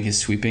is doing his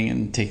sweeping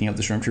and taking out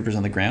the stormtroopers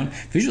on the ground,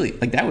 visually,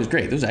 like, that was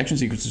great. Those action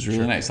sequences were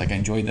really nice. Like, I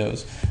enjoyed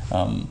those.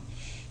 I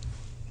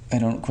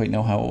don't quite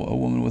know how a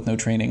woman with no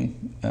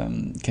training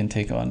can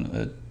take on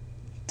a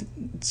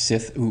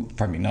Sith,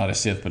 not a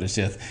Sith, but a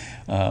Sith,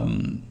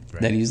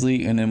 that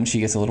easily. And then when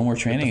she gets a little more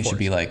training, it should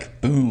be like,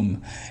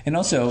 boom. And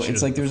also,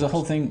 it's like, there's a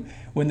whole thing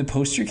when the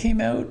poster came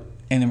out,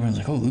 and everyone's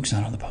like, oh, Luke's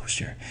not on the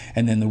poster.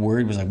 And then the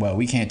word was like, well,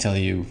 we can't tell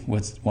you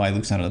why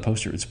Luke's not on the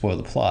poster. It would spoil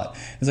the plot.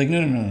 It's like,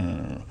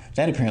 no.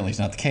 That apparently is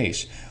not the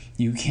case.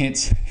 You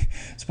can't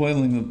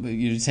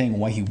you're saying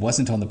why he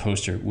wasn't on the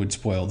poster would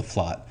spoil the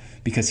plot,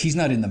 because he's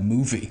not in the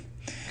movie.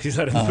 He's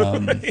not in the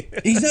movie.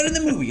 He's not in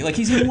the movie. Like,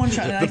 he's in one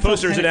shot. The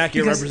poster is an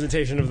accurate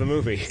representation of the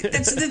movie.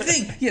 That's the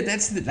thing. Yeah,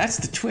 that's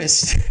the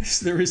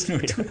twist. There is no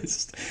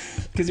twist,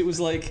 because it was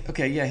like,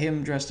 okay, yeah,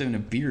 him dressed in a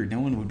beard. No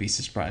one would be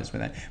surprised by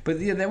that. But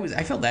yeah,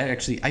 I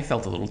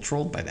felt a little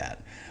trolled by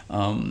that,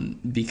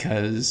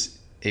 because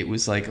it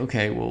was like,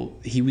 okay, well,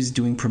 he was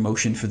doing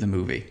promotion for the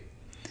movie.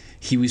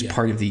 He was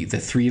part of the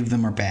three of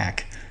them are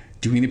back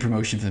doing the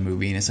promotion for the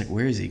movie, and it's like,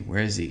 where is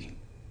he?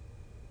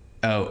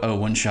 Oh,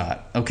 one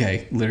shot.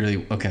 Okay,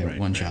 literally, okay,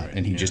 one shot.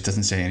 And he just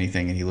doesn't say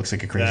anything, and he looks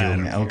like a crazy old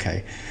man.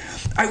 Okay.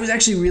 I was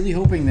actually really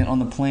hoping that on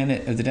the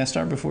planet of the Death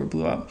Star before it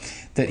blew up,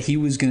 that he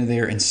was going to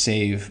there and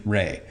save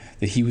Rey.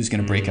 That he was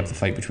going to break up the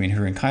fight between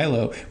her and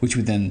Kylo, which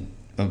would then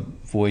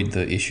avoid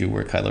the issue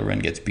where Kylo Ren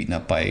gets beaten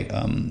up by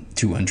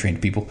two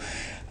untrained people.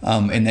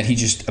 And that he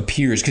just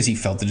appears because he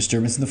felt the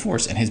disturbance in the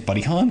Force, and his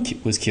buddy Han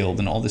was killed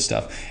and all this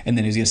stuff, and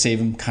then he was going to save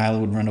him.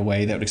 Kylo would run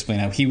away. That would explain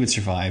how he would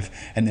survive,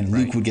 and then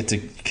Luke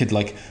could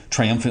like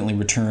triumphantly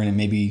return and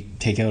maybe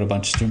take out a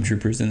bunch of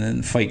stormtroopers, and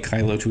then fight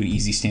Kylo to an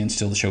easy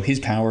standstill to show his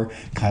power.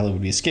 Kylo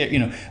would be scared,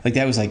 like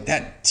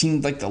that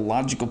seemed like the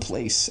logical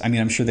place. I mean,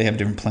 I'm sure they have a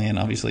different plan,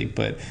 obviously,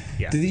 but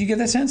did you get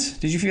that sense?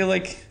 Did you feel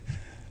like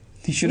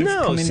he should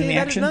have come in the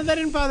action? No, that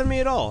didn't bother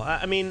me at all.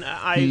 I mean,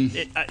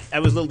 I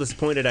was a little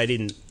disappointed I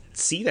didn't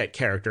see that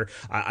character.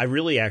 I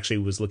really actually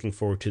was looking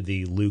forward to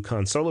the Luke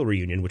Han Solo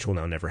reunion, which will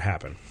now never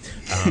happen.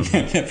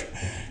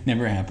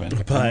 Never happen.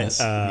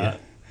 But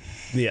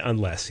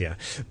unless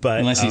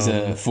he's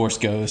a Force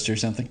ghost or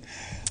something.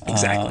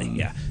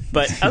 Exactly.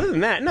 But other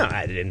than that, no,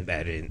 I didn't.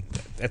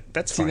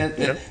 That's fine.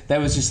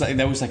 That was just like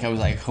I was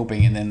like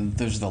hoping, and then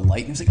there's the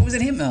light, and it was like, oh, was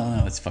it him?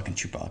 No, it's fucking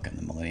Chewbacca and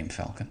the Millennium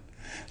Falcon.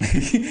 Like,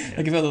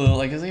 I felt a little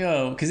like, I was like,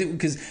 oh,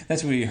 because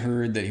that's what we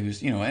heard, that he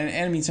was, and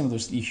I mean, some of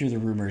those, you hear the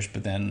rumors,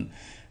 but then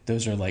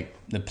those are like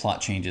the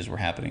plot changes were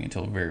happening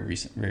until very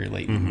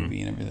late in the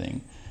movie and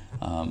everything.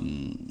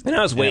 And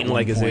I was waiting,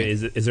 like,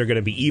 is there going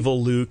to be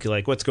evil Luke?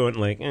 Like, what's going,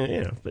 like,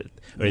 but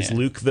or is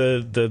Luke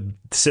the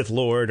Sith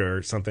Lord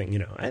or something?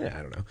 I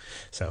don't know.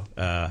 So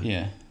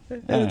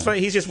and it's funny.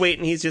 He's just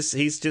waiting. He's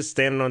just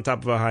standing on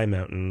top of a high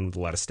mountain with a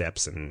lot of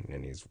steps, and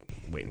he's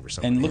waiting for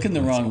something. And looking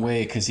the wrong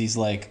way, because he's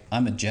like,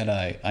 I'm a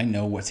Jedi. I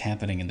know what's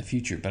happening in the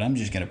future, but I'm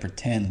just going to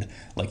pretend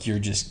like you're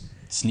just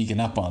sneaking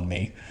up on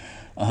me.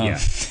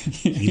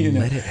 He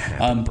let it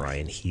happen,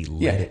 Brian. He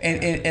let it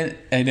happen.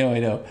 And I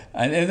know.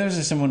 And there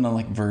was someone on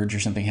like Verge or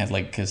something had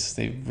like, because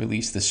they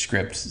released the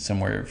script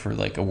somewhere for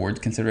like awards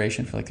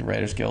consideration for like the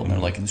Writers Guild, and they're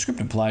like, and the script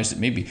implies that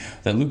maybe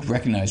that Luke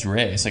recognized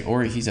Rey. It's like,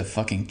 or he's a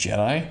fucking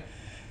Jedi.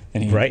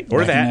 And he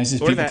recognizes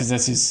people because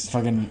that's his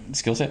fucking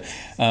skill set.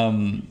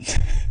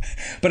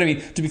 But I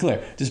mean, to be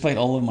clear, despite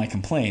all of my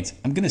complaints,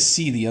 I'm going to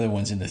see the other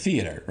ones in the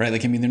theater, right?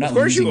 Like, I mean, they're not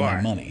losing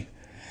my money.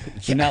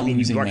 They're not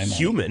losing my money. You are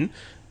human.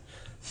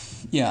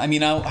 Yeah, I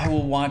mean, I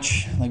will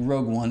watch, like,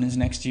 Rogue One is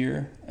next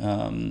year,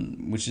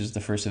 which is the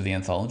first of the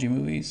anthology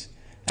movies.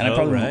 And I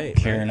probably won't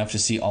care enough to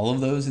see all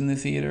of those in the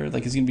theater.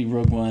 Like, it's going to be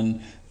Rogue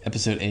One,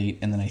 Episode 8,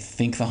 and then I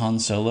think the Han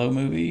Solo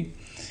movie,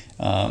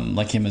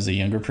 like him as a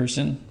younger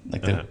person,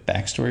 like the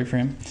backstory for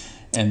him.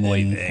 And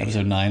then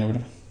Episode 9 or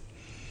whatever.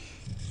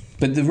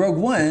 But the Rogue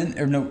One,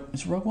 or no,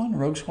 it's Rogue One?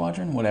 Rogue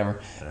Squadron? Whatever,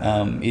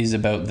 is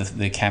about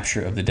the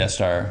capture of the Death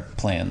Star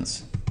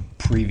plans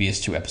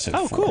previous to Episode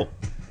 4. Oh, cool.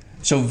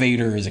 So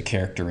Vader is a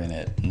character in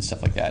it and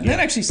stuff like that. And that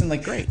actually seemed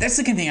like great. That's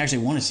the kind of thing I actually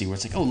want to see, where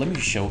it's like, oh, let me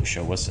show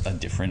us a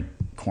different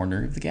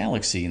corner of the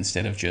galaxy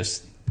instead of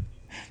just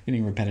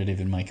getting repetitive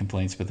in my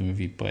complaints about the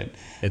movie. But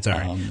it's all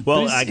right.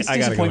 Well, it's I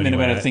got disappointment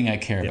about a thing I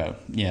care about.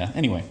 Yeah.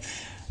 Anyway,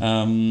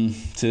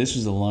 so this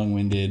was a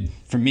long-winded,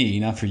 for me,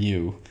 not for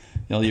you.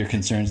 all your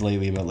concerns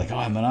lately about like, oh,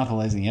 I'm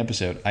monopolizing the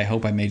episode. I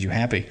hope I made you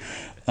happy.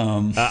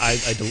 I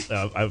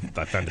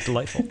found it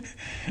delightful.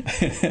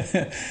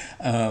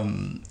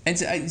 And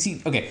so I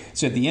see. Okay,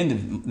 so at the end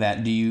of that,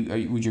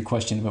 would your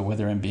question about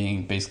whether I'm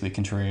being basically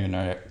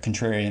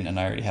contrarian, and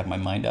I already have my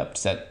mind up?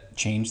 Does that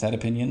change that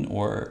opinion,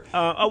 or?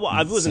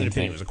 Well, it wasn't an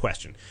opinion; it was a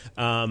question.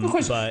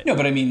 But no,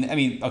 but I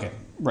mean, okay,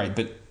 right,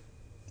 but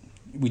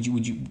would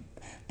you?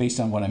 Based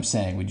on what I'm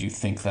saying, would you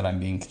think that I'm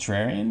being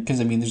contrarian?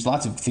 Because I mean, there's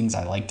lots of things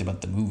I liked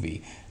about the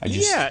movie.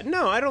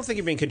 No, I don't think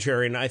you're being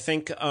contrarian. I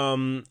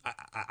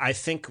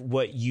think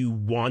what you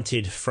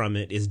wanted from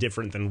it is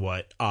different than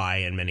what I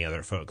and many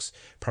other folks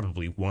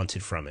probably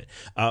wanted from it.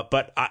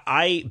 But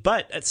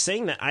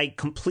saying that, I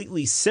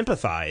completely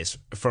sympathize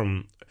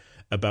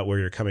about where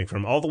you're coming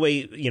from, all the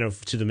way,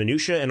 to the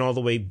minutia, and all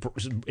the way,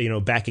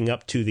 backing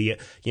up to the,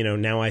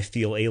 now I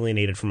feel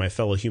alienated from my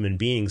fellow human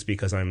beings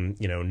because I'm,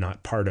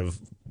 not part of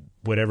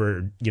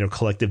whatever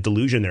collective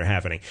delusion they're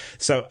having.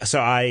 So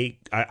I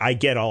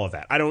get all of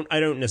that. I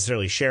don't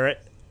necessarily share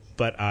it,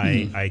 but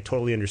I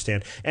totally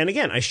understand. And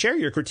again, I share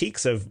your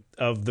critiques of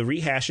the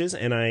rehashes,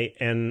 and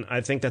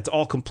I think that's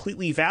all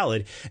completely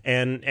valid.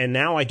 And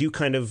now I do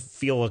kind of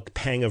feel a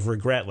pang of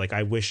regret, like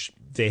I wish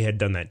they had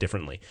done that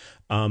differently.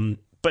 But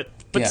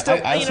yeah, still,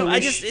 I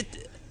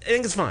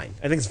think it's fine.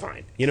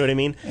 You know what I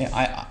mean?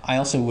 Yeah, I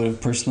also would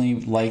have personally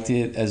liked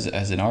it as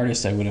an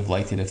artist. I would have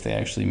liked it if they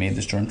actually made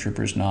the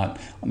stormtroopers not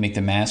make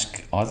the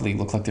mask oddly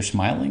look like they're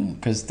smiling,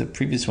 because the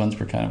previous ones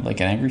were kind of like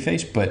an angry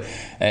face, but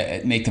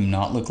make them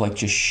not look like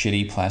just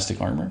shitty plastic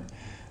armor.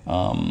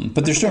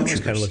 But their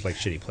stormtroopers kind of look like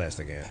shitty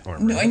plastic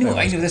armor. No, I know.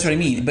 That's what I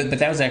mean. But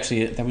that was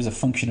actually a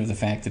function of the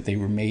fact that they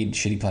were made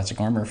shitty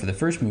plastic armor for the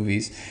first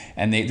movies,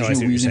 and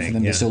there's no reason for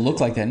them to still look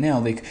like that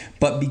now.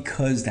 But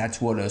because that's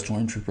what a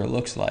stormtrooper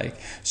looks like.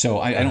 So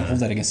I don't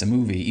hold that against the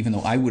movie, even though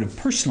I would have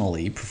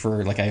personally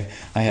preferred. Like I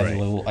had a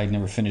little. I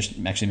never finished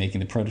actually making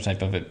the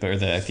prototype of it, or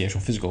the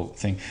actual physical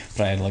thing.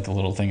 But I had like a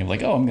little thing of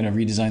like, oh, I'm going to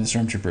redesign the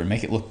stormtrooper and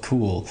make it look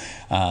cool,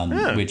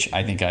 which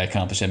I think I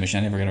accomplished that mission.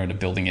 I never got around to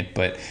building it,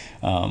 but.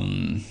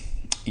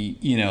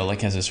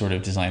 Like as a sort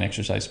of design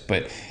exercise,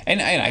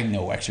 and I have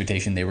no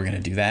expectation they were going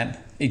to do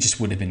that. It just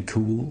would have been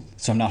cool.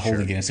 So I'm not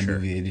holding against a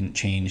movie they didn't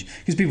change,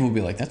 because people will be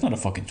like, "That's not a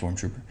fucking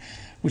stormtrooper,"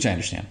 which I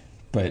understand.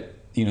 But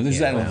there's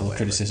that level of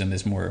criticism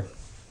that's more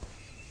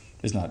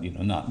is not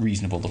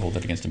reasonable to hold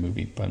it against a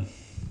movie. But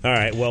all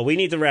right, well, we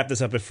need to wrap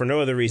this up if for no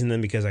other reason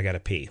than because I got to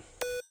pee.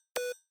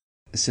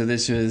 So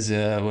this was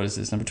what is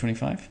this, number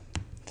 25?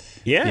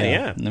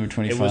 Yeah. Number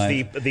 25.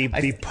 It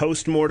was the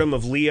post-mortem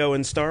of Leo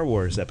and Star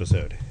Wars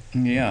episode.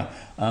 Yeah.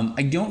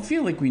 I don't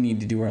feel like we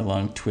need to do our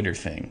long Twitter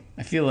thing.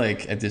 I feel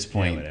like at this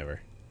point,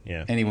 whatever.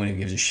 Yeah. Anyone who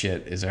gives a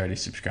shit is already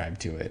subscribed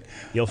to it.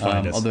 You'll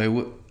find us.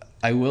 Although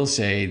I will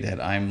say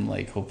that I'm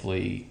like,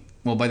 hopefully,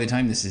 well, by the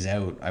time this is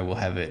out, I will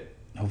have it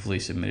hopefully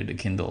submitted to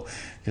Kindle,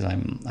 because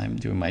I'm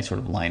doing my sort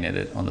of line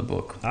edit on the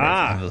book.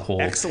 I have the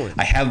whole, excellent.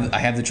 I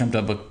have the Trumped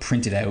Up book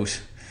printed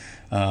out.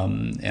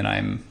 And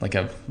I'm like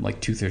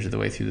 2/3 of the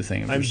way through the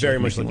thing. I'm very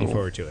much looking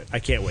forward to it. I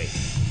can't wait.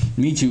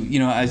 Me too.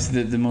 As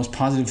the most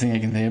positive thing I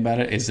can say about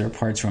it is there are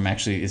parts where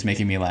it's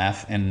making me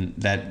laugh, and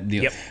that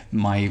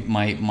my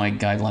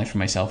guideline for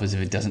myself is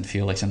if it doesn't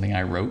feel like something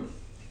I wrote,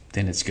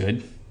 then it's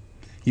good.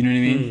 You know what I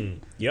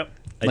mean? Yep.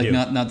 I do.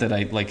 Not that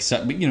I like, but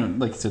so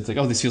it's like,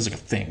 oh, this feels like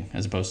a thing,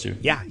 as opposed to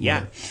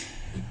yeah.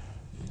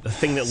 A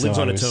thing that lives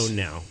on its own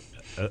now.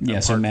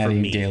 So Maddie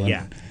and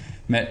Galen,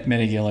 Maddie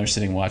and Galen are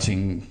sitting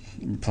watching.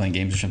 Playing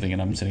games or something, and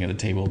I'm sitting at the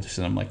table and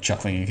I'm like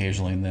chuckling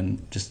occasionally, and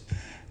then just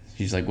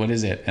she's like, "What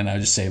is it?" And I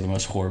just say the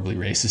most horribly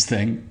racist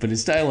thing, but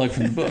it's dialogue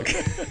from the book.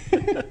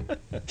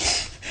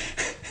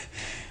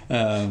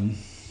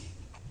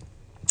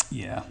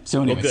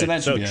 So anyway, so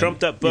that should be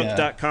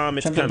trumpedupbook.com.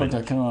 It's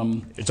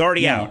coming. It's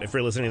already out. If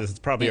you're listening to this, it's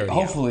probably already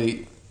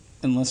hopefully,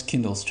 unless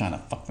Kindle's trying to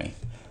fuck me.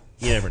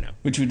 You never know.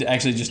 Which would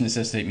actually just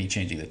necessitate me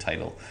changing the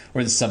title,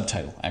 or the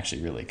subtitle,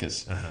 actually, really,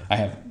 because I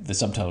have the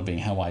subtitle being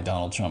 "How I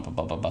Donald Trump,"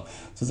 blah blah blah.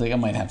 So it's like I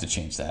might have to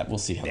change that. We'll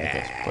see how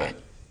that goes. But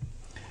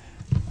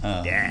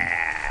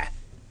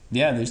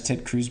there's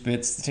Ted Cruz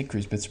bits. The Ted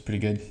Cruz bits are pretty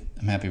good.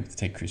 I'm happy with the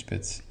Ted Cruz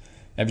bits.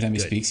 Every time he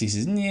speaks, he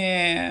says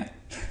 "yeah."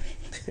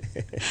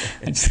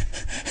 It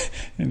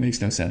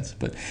makes no sense,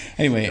 but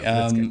anyway,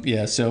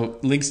 So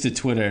links to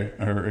Twitter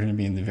are going to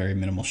be in the very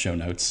minimal show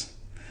notes.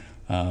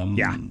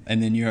 And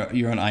then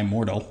you're on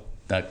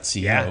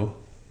immortal.co.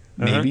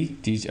 Maybe?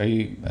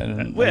 I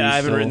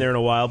haven't written there in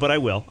a while, but I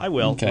will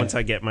once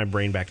I get my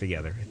brain back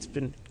together. It's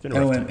been a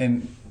rough time.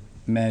 And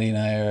Maddie and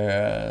I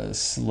are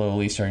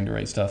slowly starting to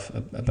write stuff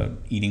about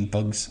eating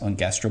bugs on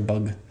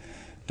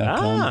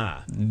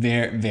gastrobug.com.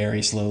 Very,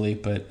 very slowly,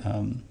 but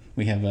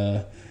we have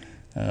a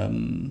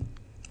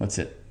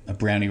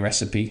brownie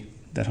recipe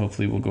that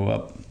hopefully will go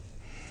up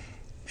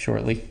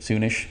shortly,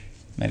 soonish.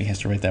 Maddie has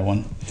to write that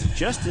one.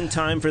 Just in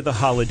time for the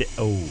holiday.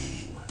 Oh.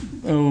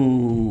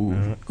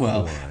 Oh,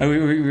 well,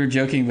 we were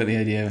joking about the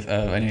idea of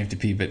I didn't have to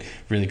pee, but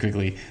really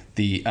quickly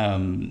the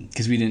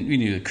because we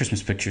knew the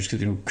Christmas pictures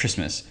because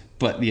Christmas,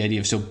 but the idea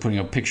of still putting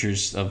up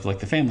pictures of like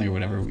the family or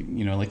whatever,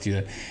 like to do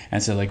that,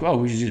 and so like,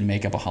 we should just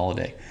make up a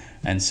holiday,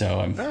 and so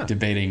I'm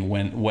debating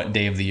what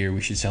day of the year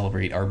we should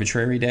celebrate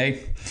Arbitrary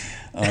Day.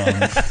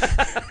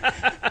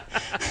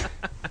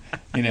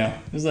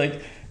 It was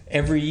like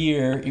every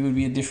year it would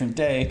be a different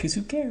day because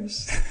who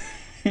cares?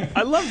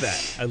 I love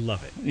that. I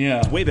love it. Yeah.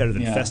 It's way better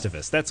than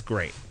Festivus. That's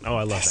great. Oh,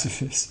 I love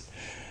Festivus.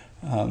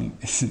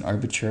 Is it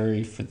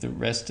arbitrary for the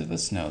rest of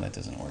us? No, that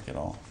doesn't work at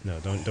all. No,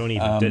 don't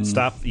even.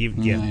 Stop.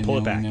 Pull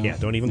it back. Yeah,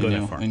 don't even go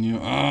that far.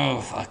 Oh,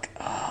 fuck.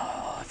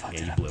 Oh, I fucked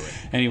it up. You blew it.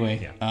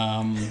 Anyway,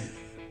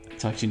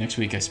 talk to you next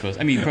week, I suppose.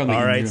 I mean, probably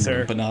all right, in the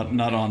room, sir. But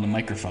not on the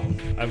microphone.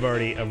 I'm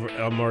already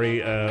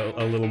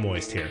a little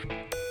moist here.